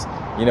stories is,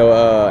 you know,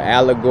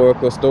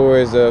 allegorical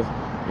stories of,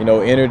 you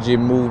know, energy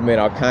movement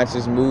or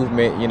conscious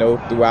movement, you know,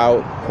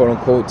 throughout, quote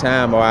unquote,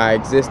 time or our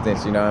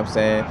existence, you know what I'm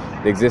saying?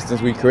 The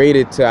existence we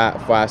created for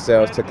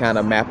ourselves to kind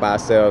of map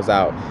ourselves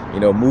out, you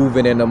know,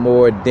 moving in a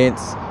more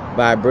dense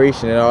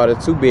vibration in order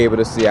to be able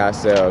to see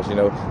ourselves, you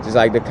know, just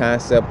like the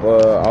concept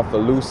off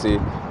of Lucy,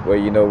 where,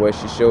 you know, where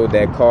she showed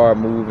that car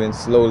moving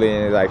slowly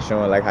and it's like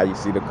showing like how you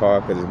see the car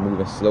because it's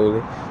moving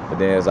slowly, but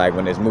then it's like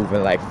when it's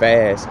moving like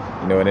fast,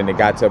 you know, and then it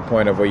got to a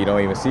point of where you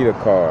don't even see the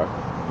car,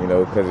 you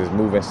know, because it's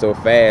moving so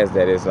fast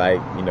that it's like,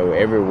 you know,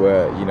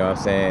 everywhere, you know what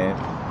I'm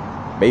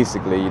saying,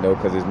 basically, you know,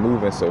 because it's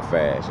moving so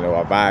fast, you know,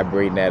 or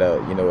vibrating at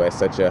a, you know, at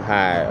such a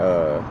high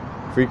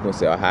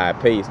frequency or high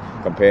pace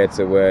compared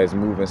to where it's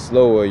moving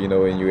slower, you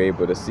know, and you're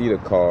able to see the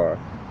car,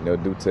 you know,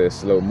 due to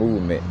slow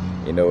movement,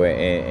 you know,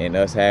 and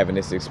us having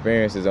this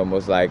experience is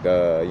almost like,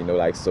 you know,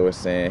 like Source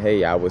saying,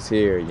 hey, I was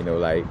here, you know,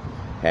 like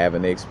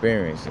having the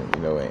experience,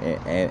 you know,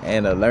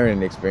 and a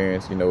learning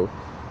experience, you know,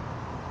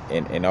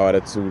 in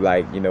order to,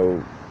 like, you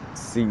know,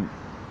 see,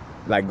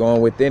 like,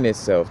 going within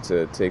itself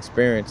to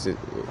experience it,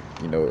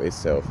 you know,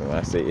 itself. And when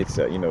I say it's,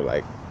 you know,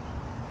 like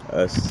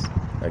us,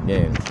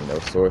 again, you know,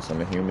 Source on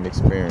the human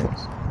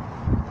experience,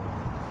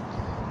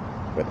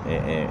 but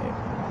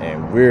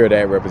and we're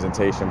that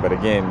representation, but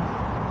again,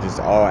 just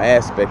all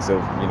aspects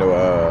of, you know,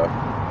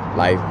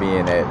 life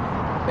being that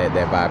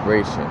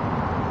vibration,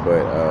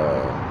 but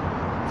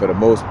for the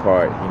most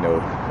part, you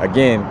know,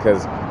 again,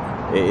 because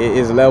it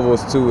is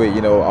levels to it,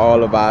 you know,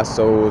 all of our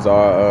souls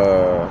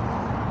are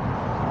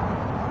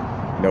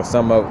you know,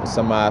 some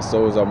of our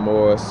souls are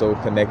more so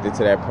connected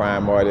to that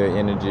primordial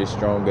energy,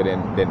 stronger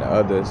than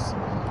others,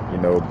 you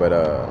know, but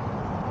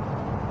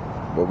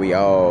we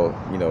all,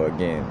 you know,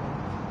 again,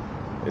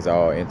 is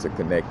all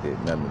interconnected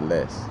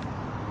nonetheless.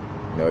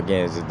 You know,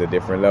 again, it's just the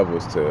different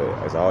levels to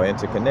it. It's all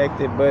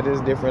interconnected, but it's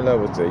different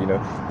levels to it. You know,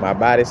 my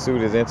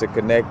bodysuit is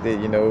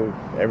interconnected, you know,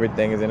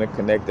 everything is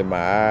interconnected. My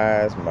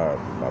eyes, my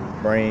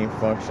brain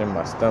function,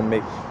 my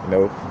stomach, you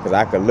know, because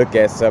I could look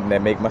at something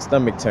that make my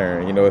stomach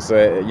turn, you know,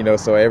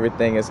 so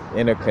everything is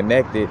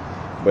interconnected,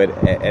 but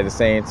at the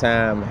same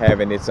time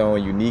having its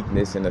own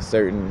uniqueness and a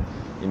certain,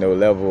 you know,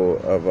 level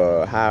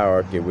of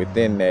hierarchy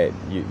within that,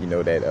 you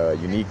know, that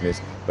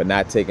uniqueness, but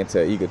not taken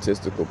to an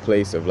egotistical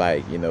place of,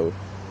 like, you know,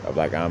 of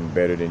like I'm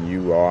better than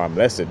you or I'm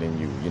lesser than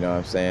you, you know what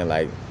I'm saying?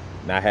 Like,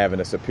 not having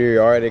a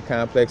superiority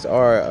complex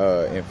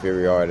or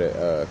inferiority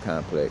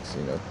complex,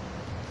 you know.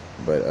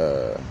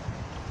 But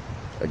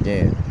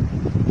again,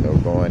 you know,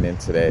 going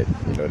into that,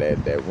 you know,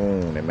 that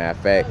wound. And matter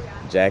of fact,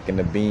 Jack and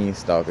the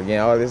Beanstalk.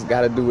 Again, all this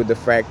got to do with the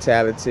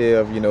fractality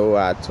of, you know,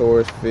 our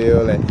Taurus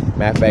field. And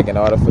matter of fact, in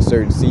order for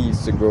certain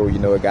seeds to grow, you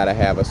know, it got to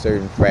have a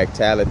certain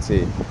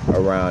fractality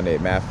around it.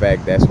 Matter of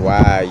fact, that's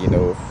why, you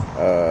know,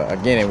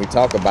 again, and we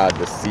talk about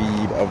the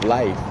seed of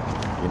life,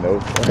 you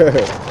know.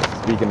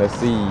 Speaking of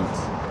seeds,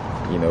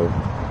 you know,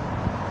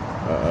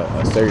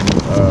 a certain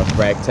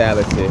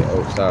fractality.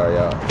 Oh, sorry,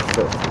 y'all.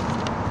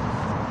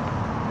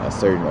 A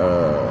certain,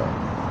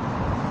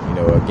 you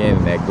know,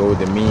 again, that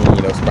golden mean,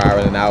 you know,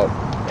 spiraling out,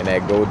 and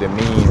that golden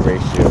mean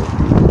ratio.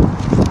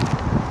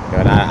 You know,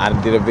 and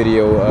I did a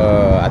video,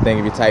 I think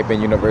if you type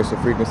in universal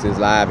frequencies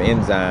live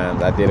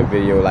enzymes, I did a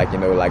video, like, you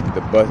know, like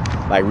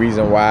like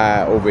reason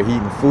why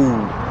overheating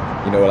food,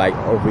 you know, like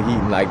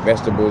overheating like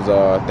vegetables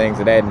or things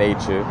of that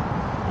nature,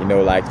 you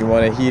know, like you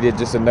want to heat it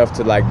just enough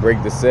to like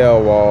break the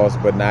cell walls,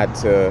 but not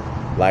to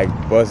like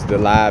bust the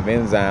live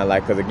enzyme,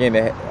 like, because again,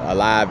 a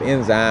live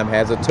enzyme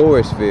has a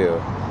torus field,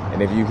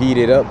 and if you heat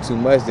it up too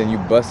much, then you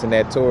busting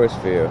that torus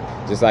field,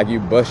 just like you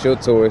bust your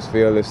torus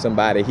field if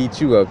somebody heats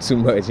you up too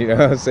much, you know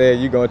what I'm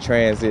saying? You're gonna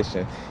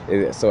transition.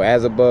 So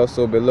as above,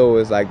 so below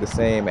is like the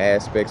same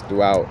aspects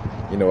throughout,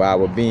 you know,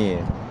 our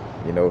being,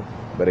 you know.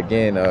 But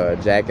again,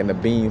 Jack and the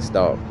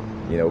Beanstalk,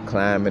 you know,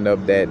 climbing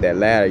up that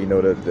ladder, you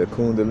know, the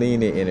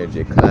Kundalini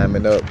energy,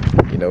 climbing up,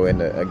 you know,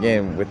 and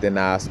again, within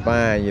our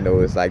spine, you know,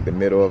 it's like the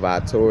middle of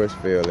our Taurus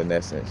field in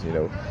essence, you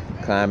know,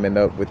 climbing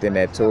up within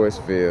that Taurus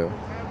field.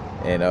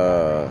 And,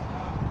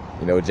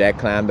 you know, Jack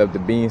climbed up the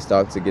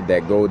beanstalk to get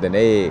that golden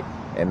egg.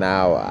 And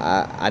now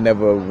I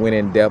never went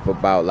in depth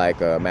about,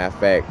 like, matter of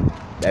fact,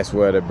 that's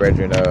where the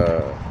brethren,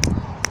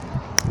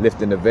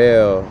 Lifting the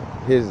Veil,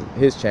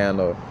 his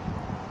channel,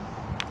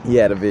 he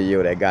had a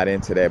video that got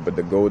into that. But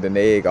the golden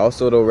egg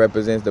also though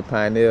represents the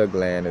pineal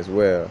gland as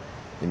well.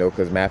 You know,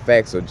 because matter of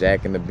fact, so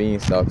Jack and the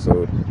Beanstalk,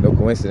 so no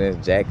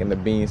coincidence, Jack and the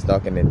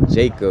Beanstalk, and then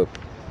Jacob,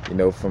 you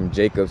know, from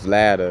Jacob's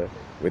ladder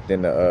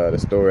within the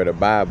story of the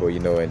Bible, you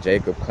know, and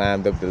Jacob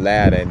climbed up the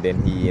ladder, and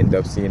then he ended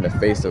up seeing the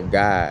face of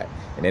God,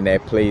 and in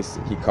that place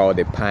he called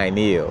it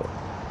pineal.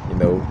 You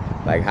know,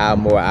 like how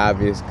more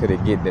obvious could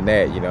it get than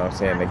that? You know what I'm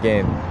saying?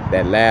 Again,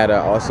 that ladder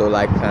also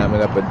like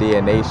climbing up a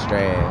DNA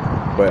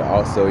strand, but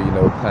also, you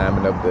know,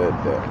 climbing up the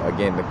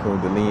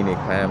Kundalini,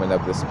 climbing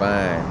up the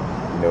spine,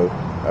 you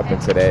know, up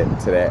into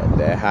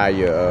that higher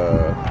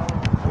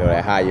you know,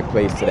 that higher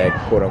place, to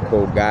that quote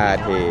unquote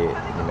Godhead,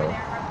 you know.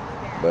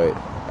 But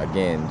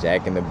again,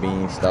 Jack and the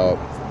Beanstalk,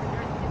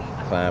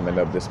 climbing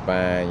up the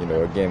spine, you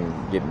know, again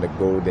getting the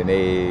golden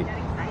egg,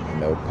 you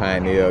know,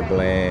 pineal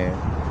gland.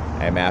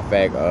 And matter of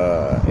fact,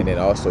 and then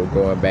also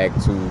going back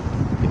to,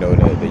 you know,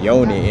 the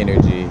Yoni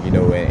energy, you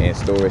know, and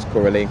stories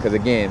correlating, because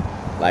again,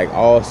 like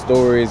all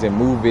stories and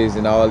movies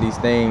and all these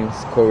things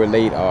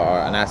correlate, or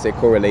and I say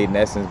correlate in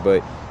essence,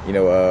 but you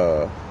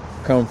know,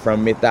 come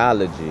from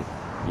mythology,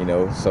 you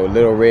know. So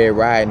Little Red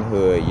Riding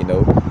Hood, you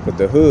know, but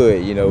the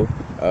hood, you know,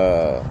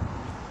 I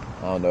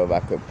don't know if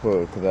I could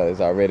put, because there's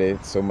already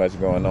so much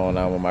going on.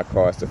 I want my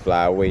cars to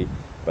fly away.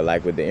 But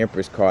like with the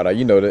Empress card,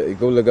 you know,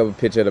 go look up a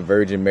picture of the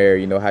Virgin Mary.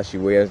 You know how she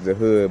wears the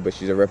hood, but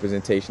she's a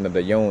representation of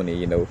the Yoni.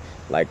 You know,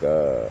 like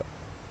you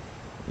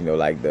know,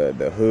 like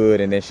the hood,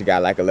 and then she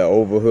got like a little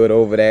over hood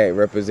over that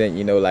represent,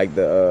 you know, like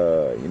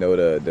the you know,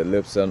 the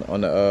lips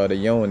on the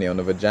Yoni, on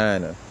the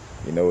vagina.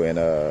 You know, and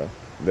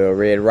Little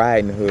Red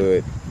Riding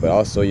Hood, but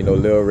also, you know,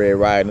 Little Red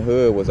Riding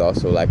Hood was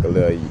also like a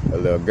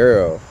little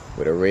girl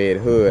with a red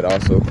hood,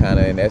 also kind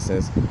of in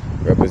essence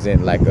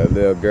represent like a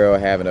little girl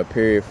having a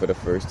period for the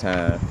first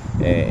time,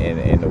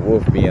 and the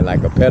wolf being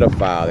like a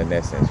pedophile in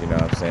essence, you know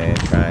what I'm saying,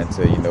 trying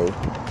to, you know,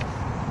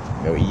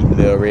 eat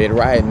Little Red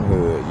Riding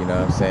Hood, you know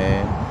what I'm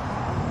saying,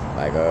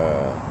 like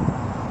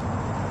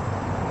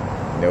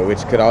you know,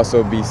 which could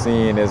also be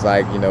seen as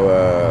like, you know,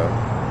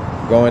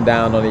 going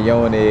down on the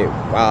Yoni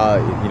while,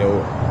 you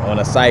know, on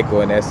a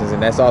cycle in essence,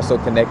 and that's also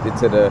connected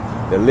to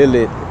the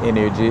Lilith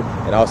energy,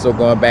 and also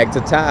going back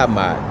to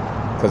Tiamat,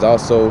 because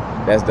also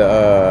that's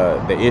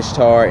the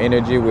Ishtar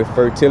energy with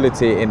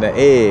fertility in the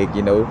egg,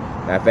 you know.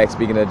 Matter of fact,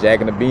 speaking of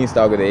Jack and the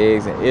Beanstalk with the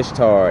eggs, and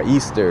Ishtar,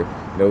 Easter,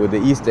 you know, with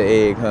the Easter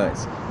egg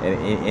hunts,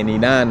 and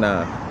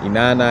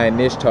Inanna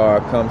and Ishtar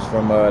comes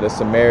from the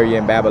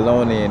Sumerian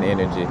Babylonian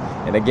energy,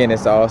 and again,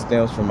 it's all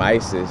stems from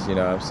Isis, you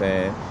know what I'm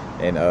saying,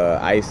 and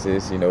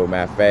Isis, you know,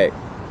 matter of fact,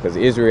 because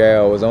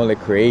Israel was only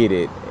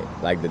created,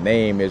 like the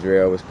name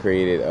Israel was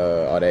created,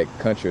 or that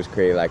country was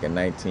created like in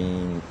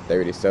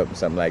 1930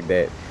 something like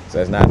that. So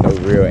it's not no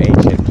real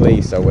ancient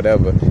place or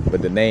whatever.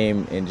 But the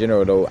name in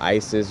general though,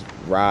 Isis,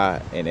 Ra,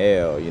 and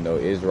El, you know,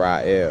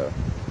 Israel.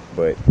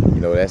 But you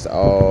know, that's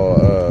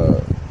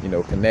all you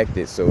know,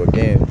 connected. So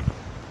again,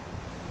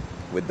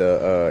 with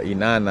the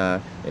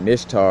Inanna and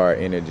Ishtar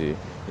energy,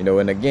 you know,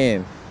 and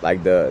again,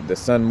 like the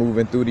sun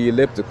moving through the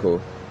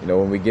elliptical, you know,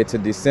 when we get to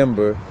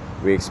December,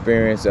 we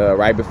experience,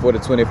 right before the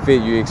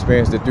 25th, you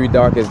experience the 3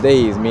 darkest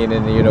days,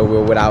 meaning, you know,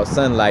 we're without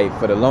sunlight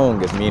for the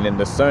longest, meaning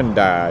the sun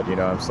died, you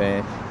know what I'm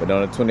saying? But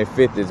on the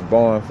 25th, it's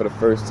born for the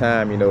first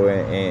time, you know,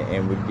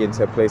 and we get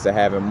into a place of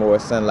having more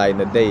sunlight in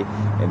the day.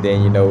 And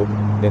then, you know,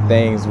 the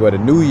things where the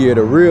new year,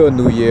 the real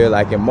new year,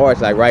 like in March,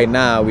 like right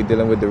now, we're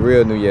dealing with the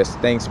real new year,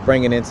 things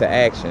springing into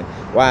action.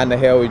 Why in the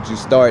hell would you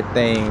start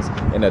things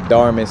in a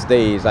dormant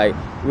stage? Like,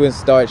 we wouldn't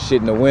start shit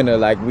in the winter,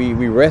 like we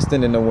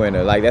resting in the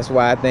winter. Like, that's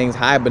why things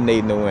hibernate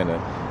in the winter.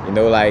 You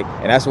know, like,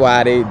 and that's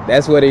where they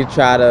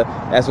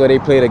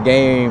play the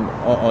game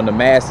on the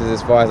masses,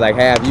 as far as like,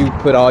 have you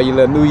put all your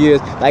little New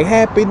Year's, like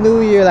Happy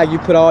New Year, like you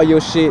put all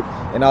your shit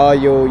and all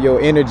your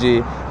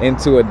energy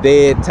into a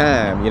dead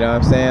time, you know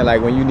what I'm saying?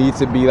 Like when you need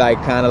to be like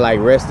kind of like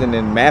resting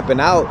and mapping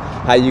out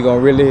how you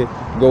gonna really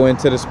go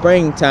into the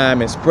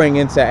springtime and spring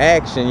into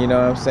action, you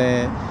know what I'm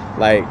saying?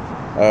 Like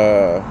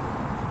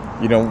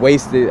you don't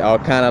waste it, or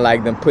kind of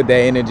like them put that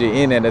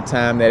energy in at a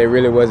time that it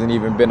really wasn't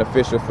even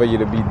beneficial for you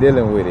to be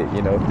dealing with it,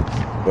 you know.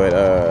 But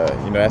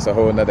you know, that's a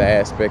whole nother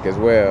aspect as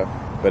well.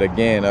 But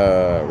again,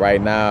 right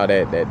now,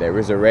 that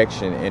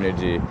resurrection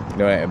energy, you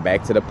know, and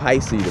back to the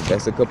Pisces, the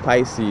Vesica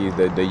Pisces,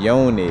 the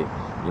Yoni,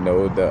 you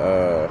know,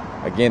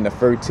 again, the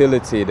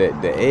fertility,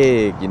 the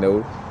egg, you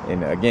know,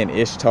 and again,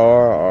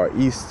 Ishtar or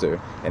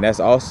Easter, and that's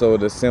also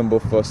the symbol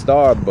for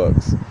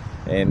Starbucks.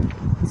 And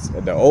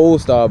the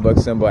old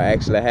Starbucks symbol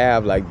actually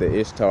have like the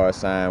Ishtar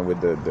sign with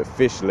the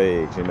fish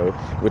legs, you know,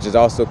 which is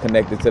also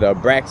connected to the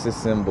Abraxas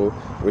symbol,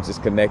 which is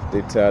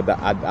connected to the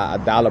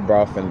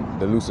Adalabroth and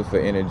the Lucifer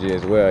energy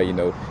as well, you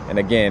know. And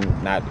again,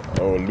 not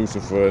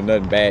Lucifer,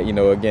 nothing bad, you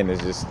know. Again,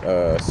 it's just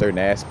a certain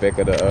aspect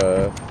of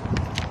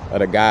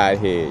the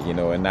Godhead, you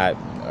know, and not,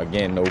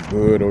 again, no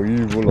good or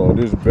evil or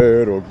this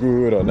bad or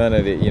good or none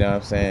of it, you know what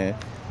I'm saying?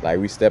 Like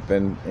we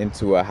stepping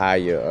into a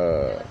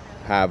higher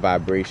high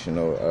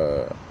vibrational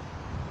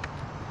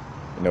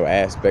you know,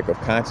 aspect of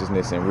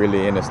consciousness, and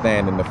really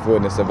understanding the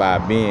fullness of our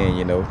being,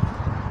 you know.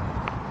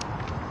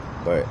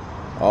 But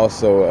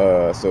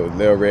Also, so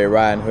Little Red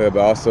Riding Hood,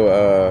 but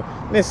also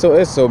it's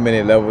so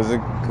many levels.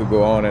 It could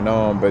go on and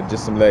on, but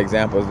just some little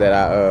examples that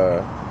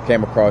I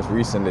came across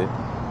recently.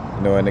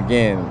 And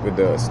again with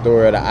the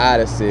story of the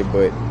Odyssey,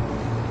 but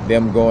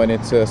them going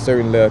into a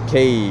certain little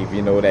cave,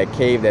 that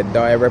cave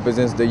that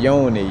represents the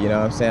Yoni, you know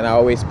what I'm saying? I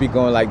always speak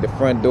on like the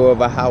front door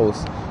of a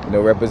house,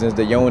 represents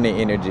the Yoni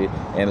energy,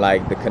 and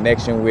like the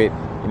connection with,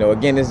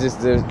 again, it's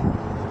just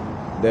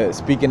the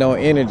speaking on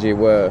energy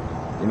where,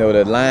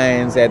 the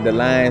lions at the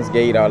lion's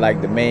gate are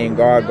like the main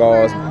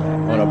gargoyles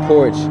on a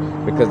porch,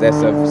 because that's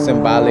a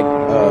symbolic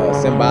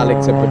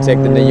to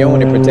protecting the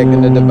Yoni,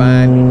 protecting the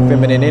divine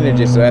feminine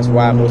energy. So that's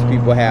why most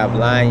people have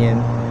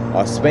lion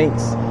or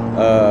sphinx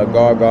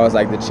gargoyles,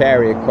 like the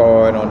chariot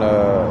card on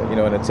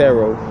in the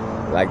tarot,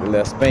 like the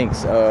little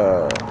sphinx,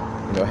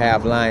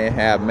 half lion,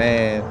 half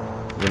man,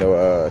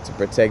 to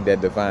protect that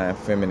divine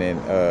feminine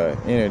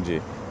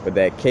energy. But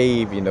that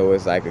cave,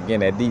 is like, again,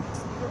 that deep.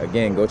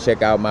 Again, go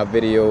check out my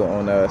video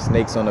on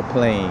snakes on the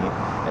plane,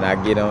 and I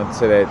get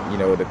onto that,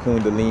 the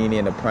Kundalini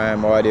and the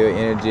primordial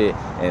energy,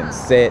 and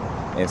Set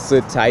and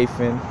Sut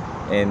Typhon.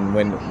 And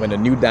when a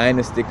new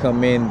dynasty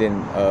come in,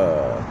 then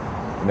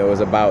it's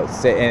about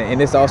Set,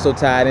 and it's also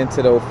tied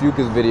into the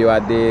Ophiuchus video I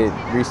did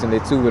recently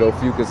too, with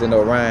Ophiuchus and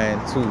Orion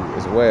too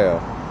as well,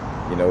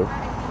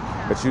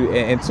 But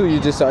you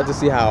just start to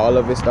see how all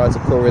of it starts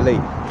to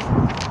correlate.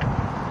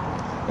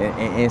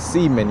 And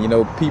seamen,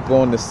 people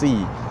on the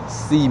sea,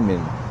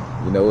 seamen.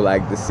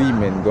 Like the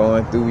seamen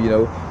going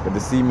through, but the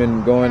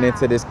seamen going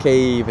into this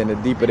cave, and the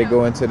deeper they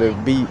go into the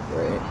beat,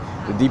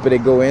 the deeper they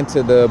go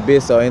into the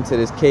abyss or into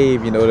this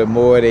cave, the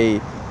more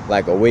they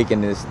like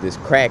awaken this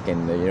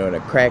cracking,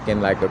 the cracking,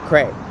 like a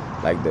crack,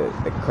 like the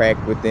crack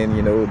within,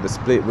 the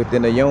split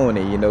within the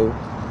Yoni, and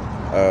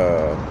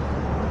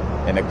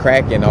the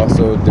kraken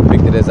also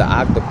depicted as an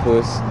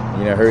octopus.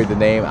 Heard the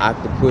name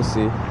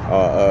Octopussy,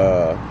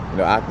 or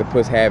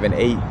octopus having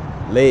 8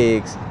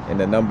 legs, and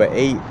the number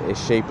 8 is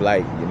shaped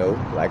like,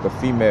 like a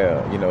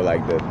female,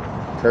 like the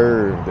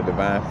curve, the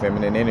divine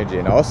feminine energy,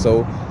 and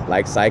also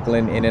like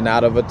cycling in and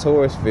out of a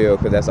Taurus field,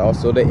 because that's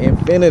also the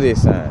infinity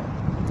sign.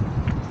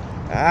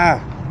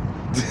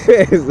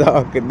 It's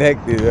all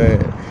connected,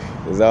 man.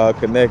 It's all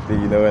connected,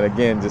 and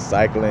again, just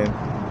cycling,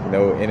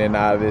 in and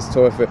out of this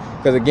Taurus field,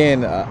 because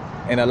again,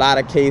 in a lot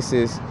of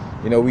cases,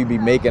 we be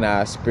making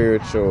our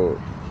spiritual,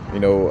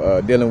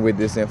 dealing with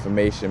this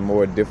information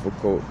more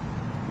difficult,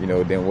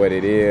 than what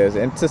it is.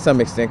 And to some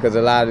extent, because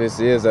a lot of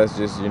this is us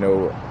just,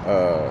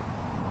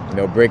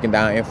 breaking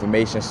down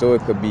information so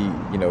it could be,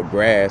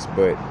 grasped.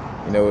 But,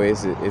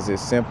 it's as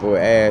simple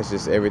as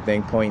just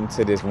everything pointing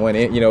to this one,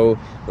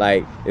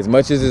 like as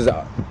much as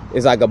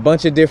it's like a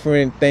bunch of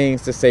different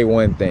things to say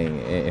one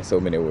thing in so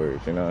many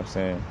words, you know what I'm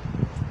saying?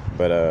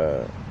 But,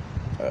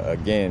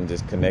 again,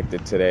 just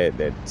connected to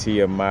that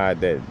Tiamat,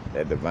 that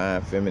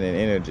divine feminine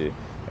energy,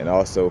 and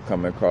also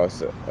coming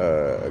across,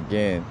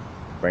 again,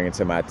 bringing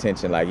to my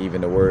attention, like even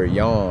the word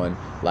yawn,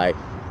 like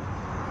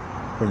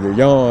when you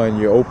yawn,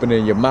 you're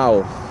opening your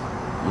mouth,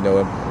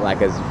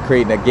 like as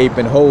creating a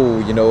gaping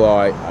hole,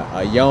 or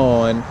a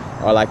yawn,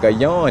 or like a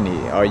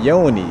yoni, or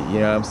yoni, you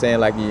know what I'm saying?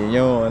 Like you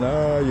yawn,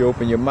 you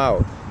open your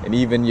mouth, and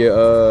even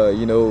your,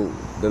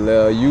 the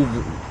little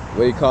what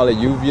do you call it,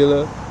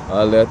 uvula,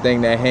 a little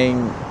thing that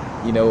hang,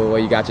 where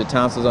you got your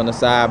tonsils on the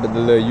side, but the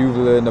little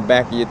uvula in the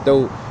back of your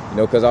throat,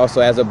 because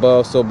also as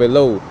above, so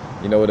below,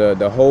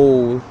 the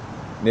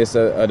wholeness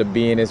of the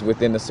being is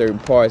within the certain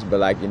parts, but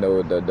like,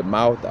 the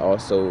mouth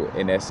also,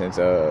 in essence,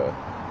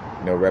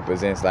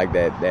 represents like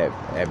that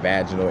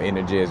vaginal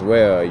energy as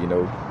well,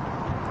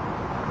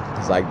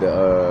 It's like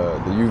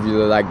the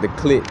uvula, like the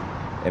clit,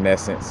 in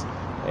essence,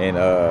 and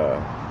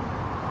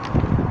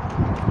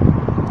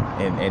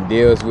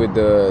deals with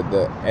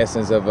the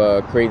essence of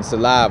creating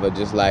saliva,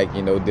 just like,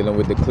 dealing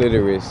with the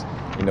clitoris,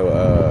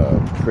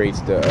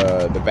 creates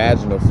the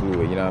vaginal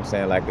fluid, you know what I'm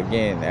saying? Like,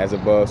 again, as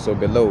above, so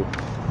below.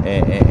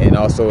 And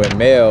also in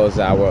males,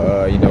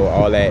 our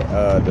all that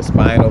the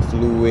spinal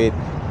fluid,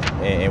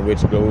 and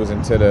which goes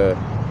into the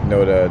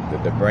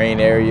the brain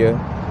area,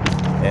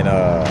 and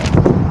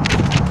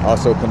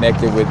also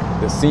connected with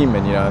the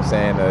semen, you know what I'm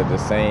saying? The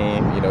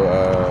same,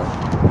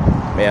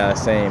 the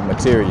same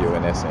material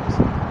in essence.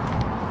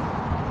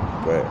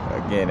 But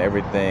again,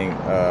 everything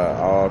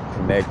all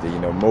connected.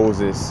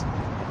 Moses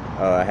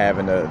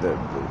having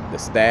the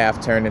staff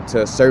turn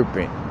into a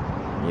serpent,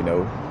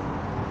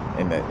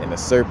 and the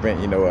serpent,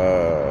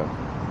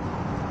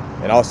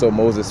 and also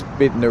Moses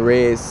spit in the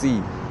Red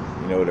Sea,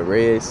 the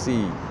Red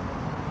Sea,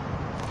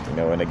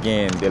 and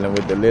again dealing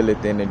with the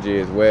Lilith energy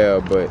as well.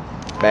 But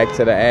back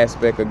to the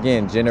aspect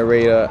again: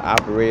 generator,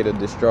 operator,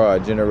 destroyer,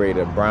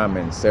 generator,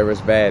 Brahman,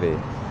 Sarasvati,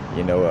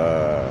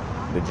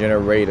 the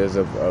generators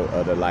of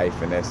the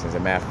life in essence. As a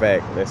matter of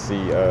fact, let's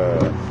see,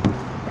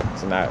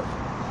 it's not,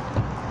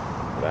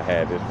 I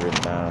had this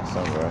written down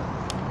somewhere.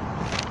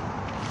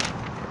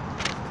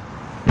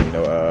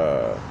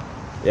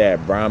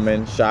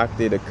 Brahman,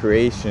 Shakti, the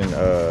creation,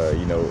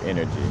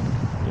 energy,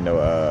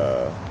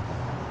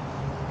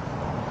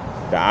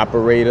 the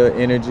operator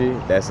energy,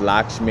 that's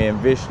Lakshmi and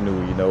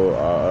Vishnu,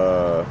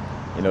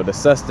 the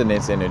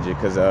sustenance energy.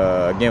 Because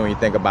again, when you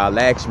think about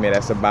Lakshmi,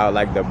 that's about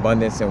like the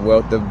abundance and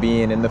wealth of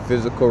being in the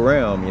physical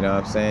realm, you know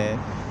what I'm saying?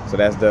 So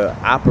that's the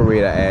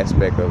operator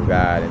aspect of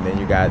God. And then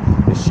you got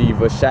the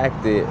Shiva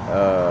Shakti,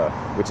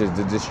 which is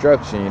the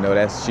destruction,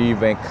 that's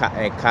Shiva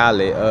and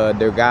Kali,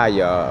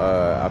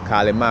 Durgaya,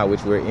 Kali Ma,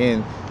 which we're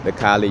in the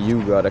Kali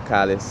Yuga, or the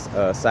Kali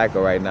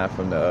cycle right now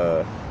from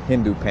the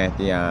Hindu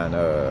pantheon,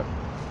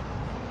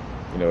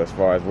 as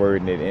far as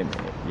wording it in,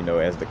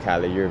 as the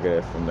Kali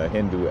Yuga from the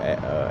Hindu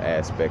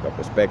aspect or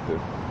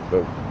perspective.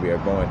 But we are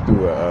going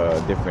through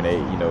a different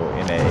age, in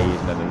that age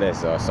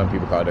nonetheless. Some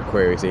people call it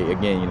Aquarius age,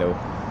 again,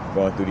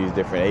 going through these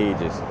different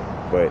ages.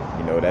 But,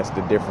 that's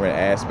the different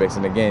aspects.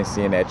 And again,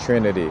 seeing that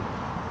trinity,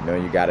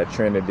 you got a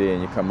trinity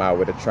and you come out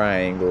with a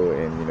triangle,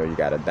 and, you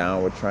got a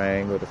downward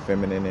triangle, the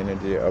feminine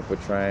energy,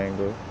 upward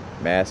triangle,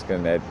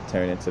 masculine that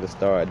turn into the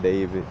Star of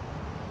David.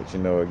 But,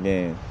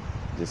 again,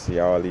 just see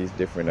all these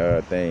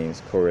different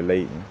things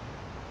correlating.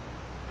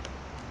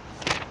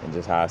 And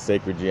just how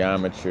sacred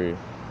geometry,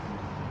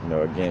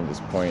 again,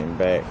 just pointing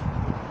back.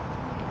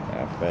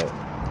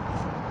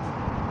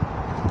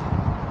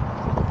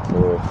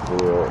 Taurus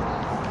field.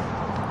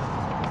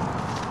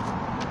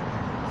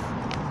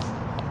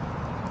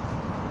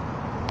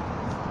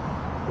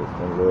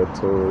 Different little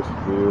Taurus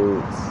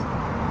fields.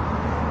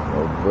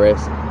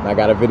 Breasts. I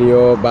got a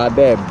video about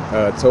that.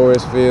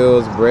 Taurus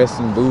fields, breasts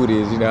and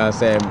booties. You know what I'm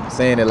saying?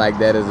 Saying it like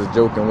that is a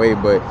joking way,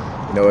 but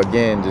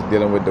again, just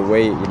dealing with the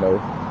weight.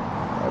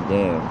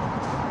 Again,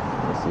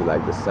 you see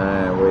like the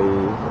sine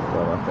wave.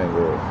 Got my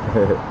finger up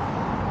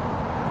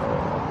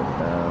and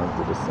down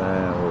to the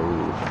sine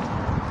wave.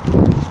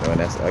 And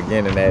that's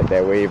again, and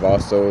that wave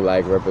also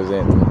like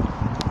representing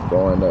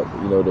going up.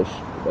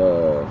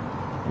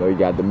 You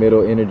got the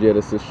middle energy of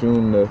the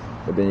Sushumna,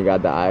 but then you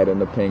got the Ida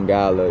and the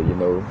Pingala,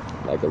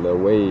 like a little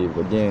wave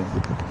again.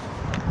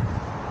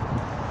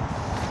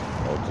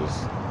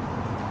 Just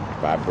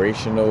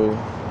vibrational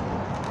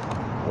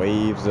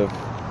waves of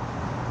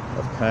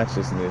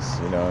consciousness,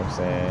 you know what I'm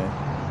saying?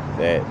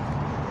 That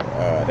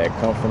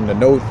come from the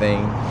no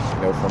thing,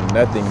 from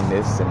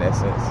nothingness in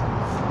essence,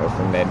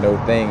 from that no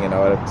thing in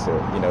order to,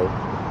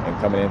 and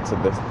coming into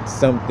the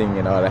something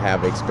in order to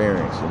have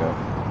experience,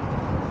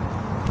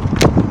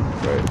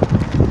 But,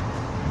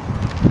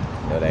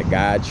 that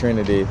God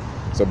Trinity.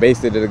 So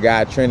basically the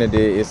God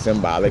Trinity is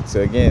symbolic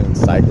to, again,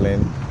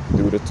 cycling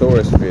through the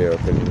Taurus field.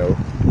 Because,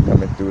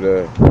 coming through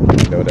the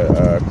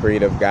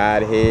creative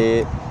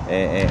Godhead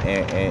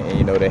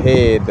and the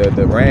head,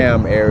 the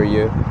ram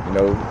area,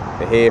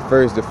 the head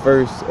first, the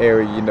first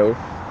area,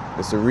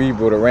 the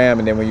cerebral, the ram.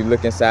 And then when you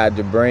look inside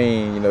your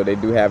brain, they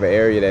do have an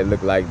area that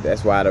look like,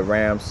 that's why the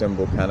ram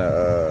symbol kind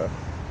of,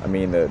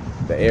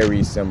 the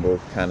Aries symbol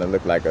kind of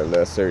look like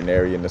a certain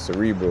area in the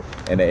cerebral,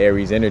 and the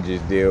Aries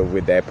energies deal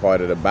with that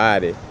part of the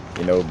body,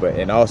 but,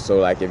 and also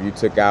like if you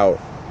took out,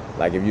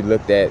 like if you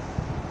looked at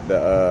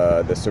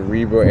the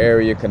cerebral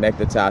area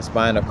connected to our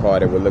spinal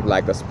cord, it would look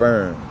like a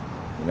sperm,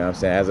 you know what I'm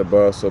saying, as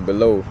above, so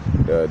below.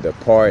 The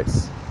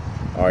parts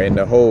are in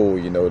the whole,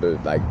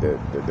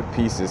 the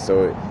pieces,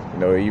 so,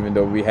 even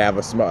though we have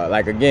a small,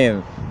 like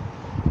again,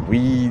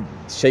 we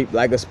shaped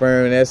like a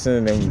sperm in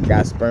essence, and we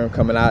got sperm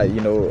coming out,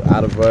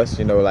 out of us,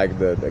 like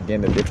the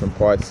different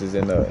parts is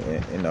in the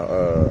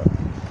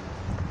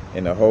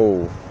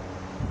whole,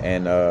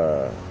 and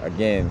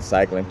again,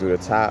 cycling through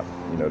the top,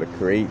 the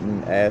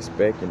creating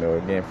aspect,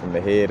 again, from the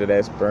head of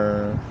that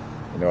sperm,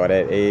 or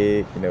that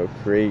egg,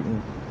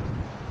 creating,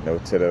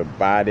 to the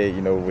body,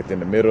 within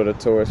the middle of the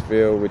Taurus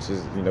field, which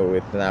is,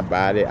 within our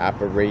body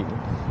operating,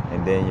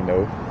 and then,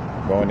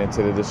 going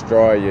into the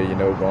destroyer,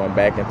 going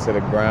back into the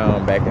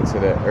ground, back into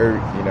the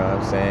earth, you know what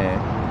I'm saying?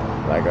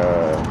 Like,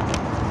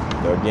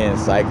 again,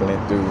 cycling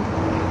through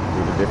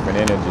the different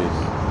energies.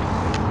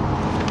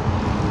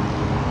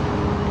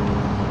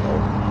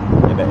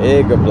 And the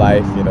egg of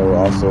life,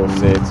 also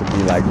said to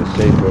be like the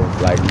shape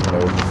of, like,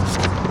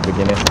 the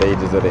beginning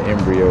stages of the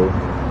embryo.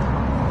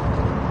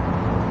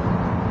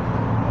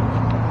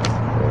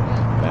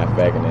 Matter of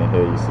fact, and then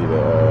here you see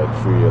the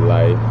tree of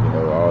life,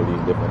 all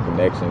these different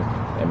connections.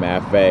 And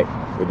matter of fact,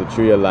 with the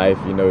tree of life,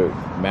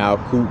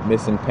 Malkut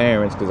missing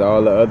parents, because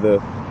all the other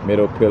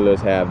middle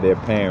pillars have their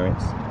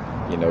parents,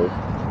 and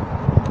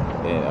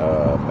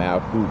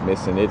Malkut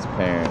missing its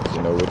parents,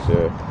 which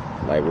are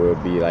like will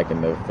be like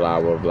in the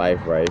flower of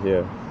life right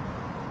here.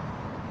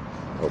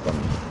 Hope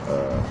I'm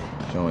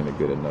showing it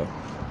good enough.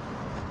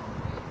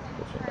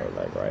 But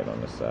like right on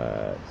the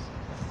sides.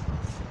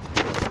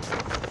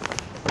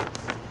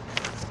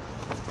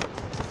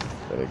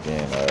 But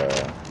again,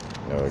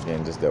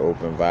 again, just the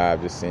open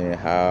vibe, just seeing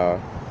how,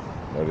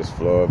 this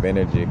flow of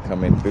energy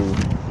coming through.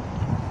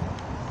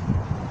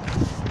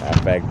 Matter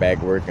of fact,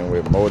 back working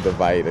with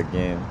Moldavite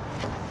again,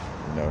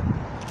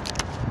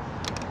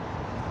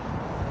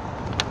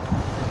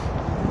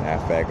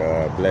 Matter of fact,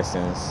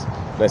 blessings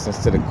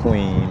to the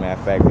queen. Matter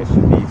of fact, that she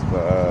needs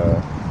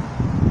for,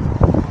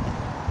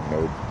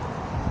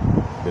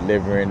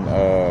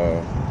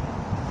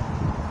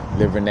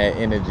 delivering that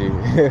energy.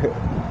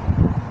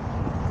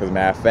 Because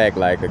matter of fact,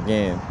 like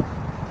again,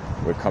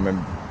 we're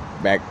coming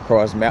back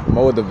across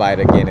Moldavite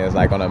again. It's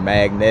like on a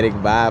magnetic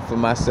vibe for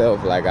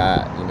myself. Like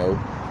I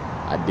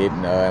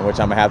didn't, which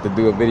I'm gonna have to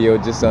do a video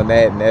just on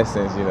that in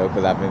essence,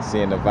 because I've been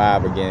seeing the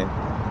vibe again.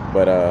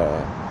 But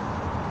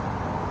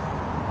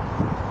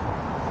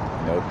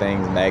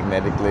things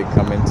magnetically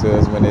coming to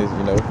us when it's,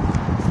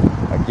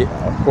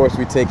 of course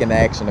we taking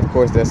action. Of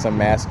course there's some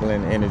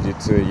masculine energy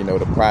to,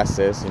 the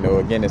process.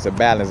 Again, it's a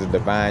balance, a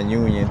divine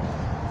union.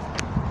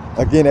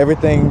 Again,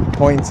 everything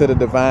pointing to the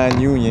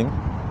divine union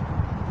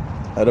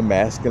of the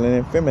masculine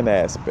and feminine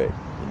aspect.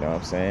 You know what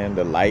I'm saying?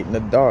 The light and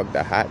the dark,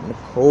 the hot and the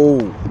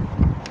cold.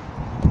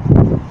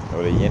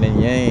 Or the yin and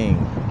yang.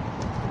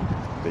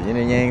 The yin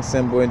and yang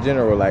symbol in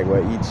general, like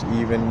where each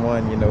even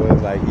one,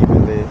 is like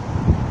evenly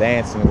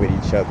dancing with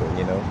each other,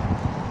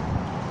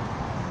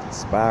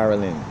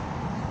 spiraling,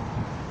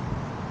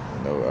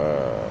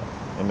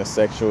 in the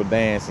sexual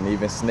dance. And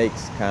even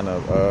snakes kind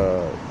of,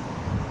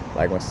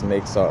 like when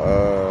snakes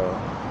are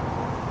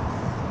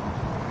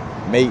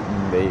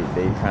mating, they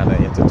kind of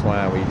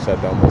intertwine with each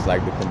other, almost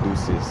like the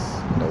Caduceus,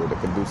 the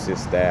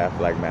Caduceus staff.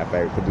 Like matter of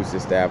fact,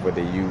 Caduceus staff, what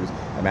they use.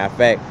 As matter of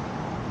fact,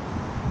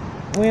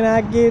 when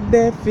I get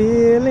that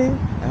feeling,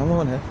 I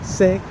want a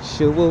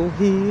sexual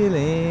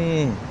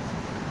healing.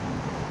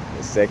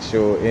 The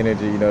sexual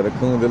energy, the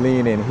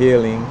Kundalini and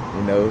healing,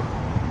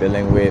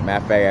 dealing with,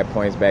 matter of fact, that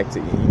points back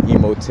to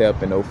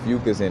Emotep and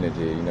Ophiuchus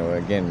energy,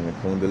 again, the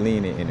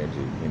Kundalini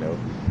energy,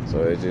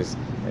 So it's just,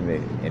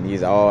 and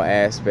these all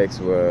aspects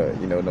were,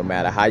 no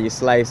matter how you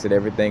slice it,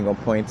 everything gonna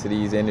point to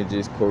these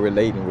energies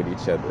correlating with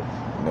each other.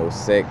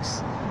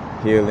 Sex,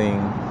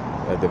 healing,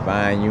 a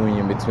divine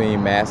union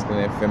between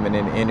masculine and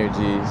feminine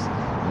energies,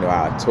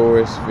 our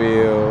Taurus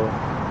field,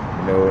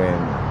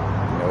 and,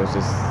 it's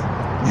just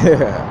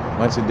a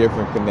bunch of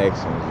different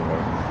connections,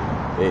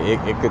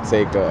 It could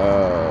take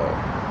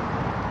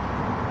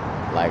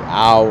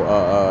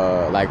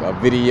like a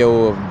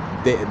video of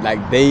like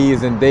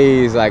days and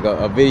days, like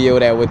a video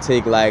that would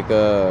take like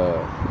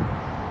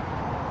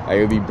it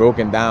would be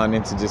broken down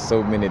into just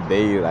so many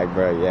days. Like,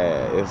 bro,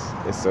 yeah,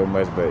 it's so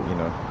much, but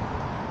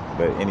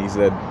but in these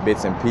little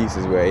bits and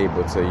pieces, we're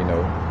able to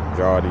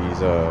draw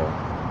these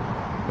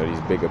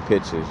these bigger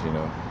pictures,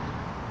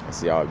 and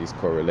see all these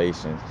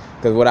correlations.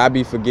 Because what I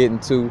be forgetting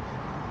too,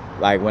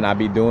 like when I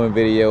be doing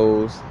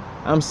videos,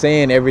 I'm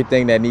saying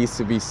everything that needs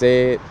to be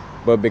said,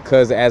 but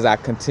because as I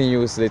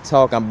continuously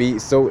talk, I'm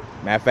so,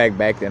 matter of fact,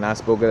 back then I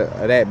spoke of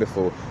that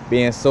before,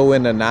 being so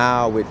in the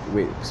now with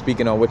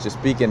speaking on what you're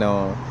speaking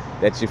on,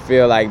 that you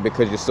feel like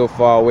because you're so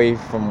far away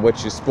from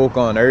what you spoke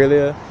on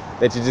earlier,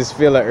 that you just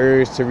feel an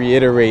urge to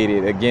reiterate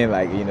it again,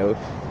 like,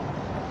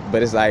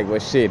 but it's like, well,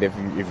 shit, if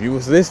you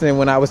was listening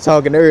when I was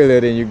talking earlier,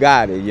 then you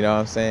got it, you know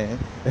what I'm saying?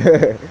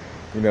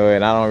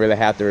 And I don't really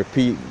have to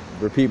repeat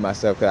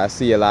myself, because I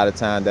see a lot of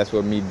times that's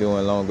what me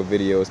doing longer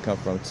videos come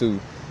from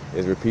too,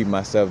 is repeat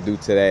myself due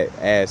to that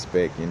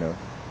aspect,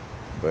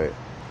 But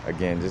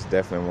again, just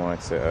definitely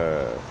want to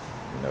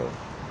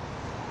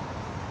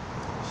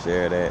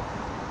share that.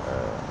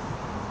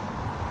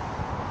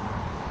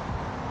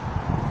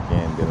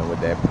 Again, dealing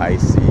with that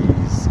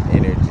Pisces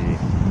energy,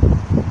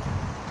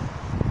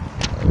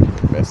 the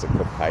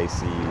Vesica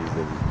Pisces,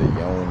 the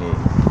Yoni.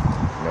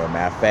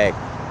 Matter of fact,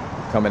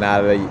 coming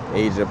out of the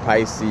age of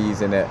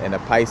Pisces, and the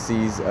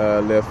Pisces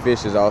little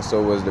fishes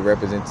also was the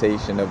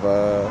representation of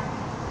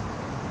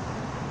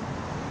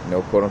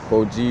quote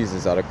unquote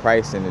Jesus, or the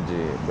Christ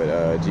energy,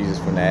 but Jesus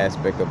from the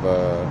aspect of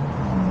the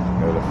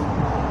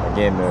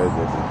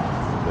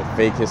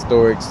fake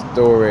historic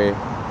story,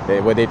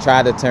 what they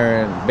try to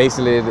turn,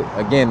 basically,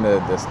 again,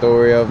 the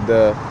story of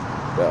the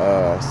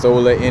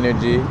solar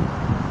energy,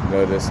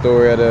 the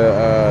story of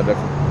the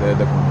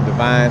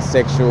divine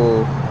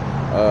sexual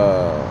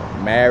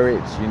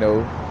marriage,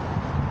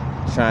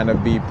 trying to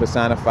be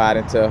personified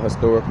into a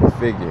historical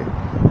figure,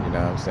 you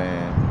know what I'm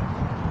saying?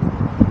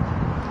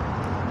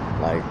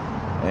 Like,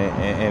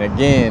 and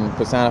again,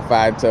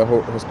 personified to a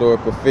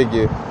historical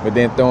figure, but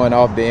then throwing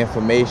off the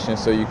information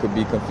so you could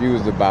be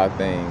confused about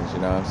things, you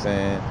know what I'm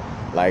saying?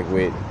 Like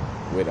with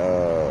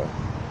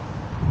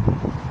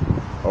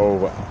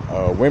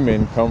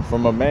women come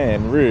from a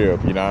man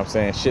rib, you know what I'm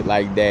saying? Shit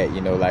like that,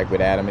 like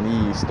with Adam and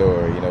Eve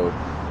story,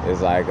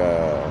 it's like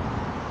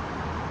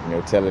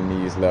telling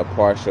these little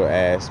partial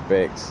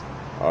aspects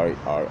are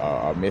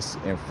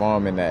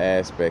misinforming the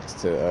aspects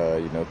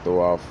to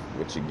throw off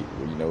what you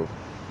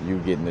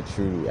getting the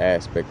true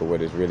aspect of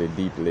what it's really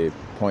deeply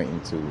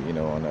pointing to,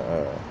 on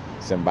a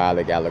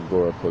symbolic,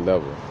 allegorical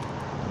level.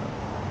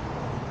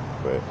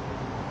 But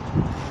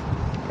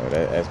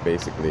that's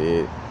basically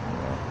it.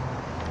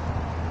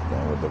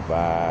 Going with the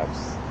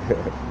vibes.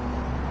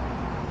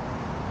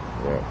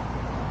 Yeah.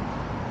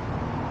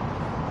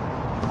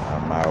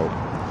 I'm out.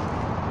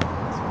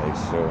 Let's make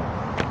sure I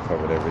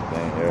covered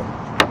everything here.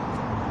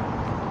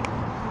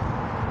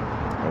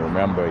 And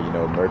remember,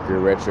 Mercury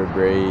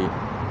retrograde.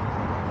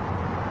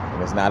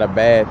 And it's not a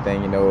bad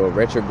thing, you know.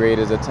 Retrograde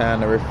is a time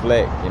to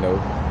reflect, you know.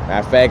 Matter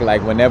of fact,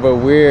 like whenever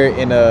we're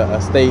in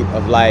a state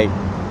of like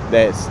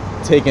that's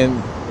taking,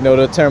 you know,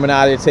 the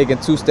terminology taking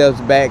 2 steps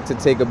back to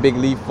take a big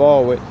leap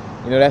forward,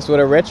 you know, that's what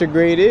a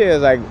retrograde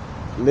is. Like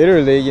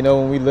literally, you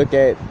know, when we look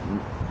at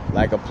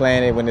like a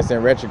planet when it's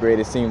in retrograde,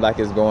 it seems like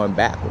it's going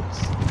backwards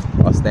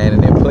or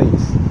standing in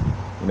place.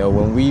 You know,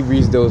 when we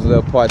reach those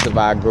little parts of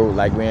our growth,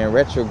 like we're in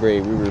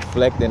retrograde, we're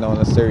reflecting on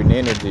a certain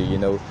energy, you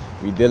know,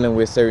 we dealing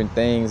with certain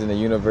things, and the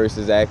universe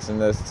is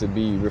asking us to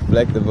be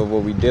reflective of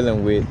what we're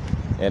dealing with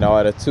in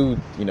order to,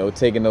 you know,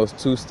 taking those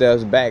 2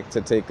 steps back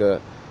to take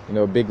a, you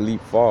know, big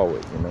leap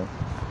forward, you know.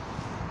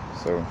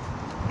 So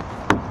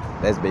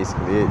that's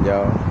basically it,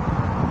 y'all.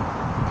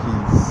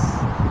 Peace.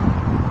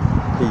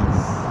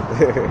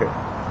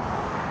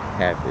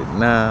 Happy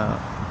now.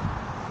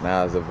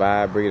 Now is a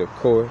vibrate, of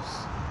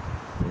course.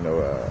 You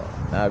know,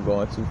 not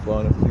going too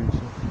far in the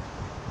future.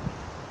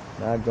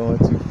 Not going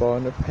too far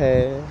in the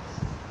past.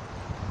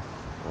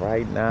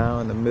 Right now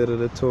in the middle of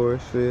the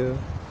Taurus field.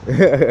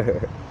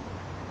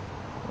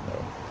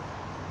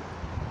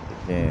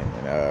 Again,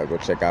 and go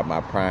check out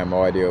my Prime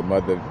Audio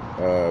Mother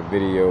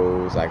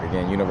videos, like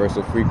again,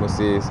 Universal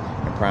Frequencies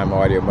and Prime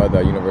Audio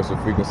Mother, Universal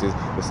Frequencies,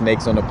 the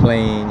Snakes on the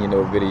Plane, you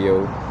know,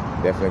 video.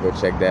 Definitely go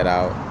check that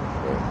out.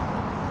 But,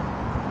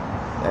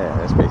 yeah,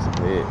 that's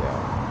basically it,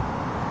 y'all.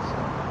 So,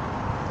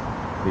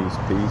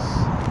 peace.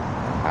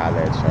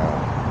 Holla at y'all.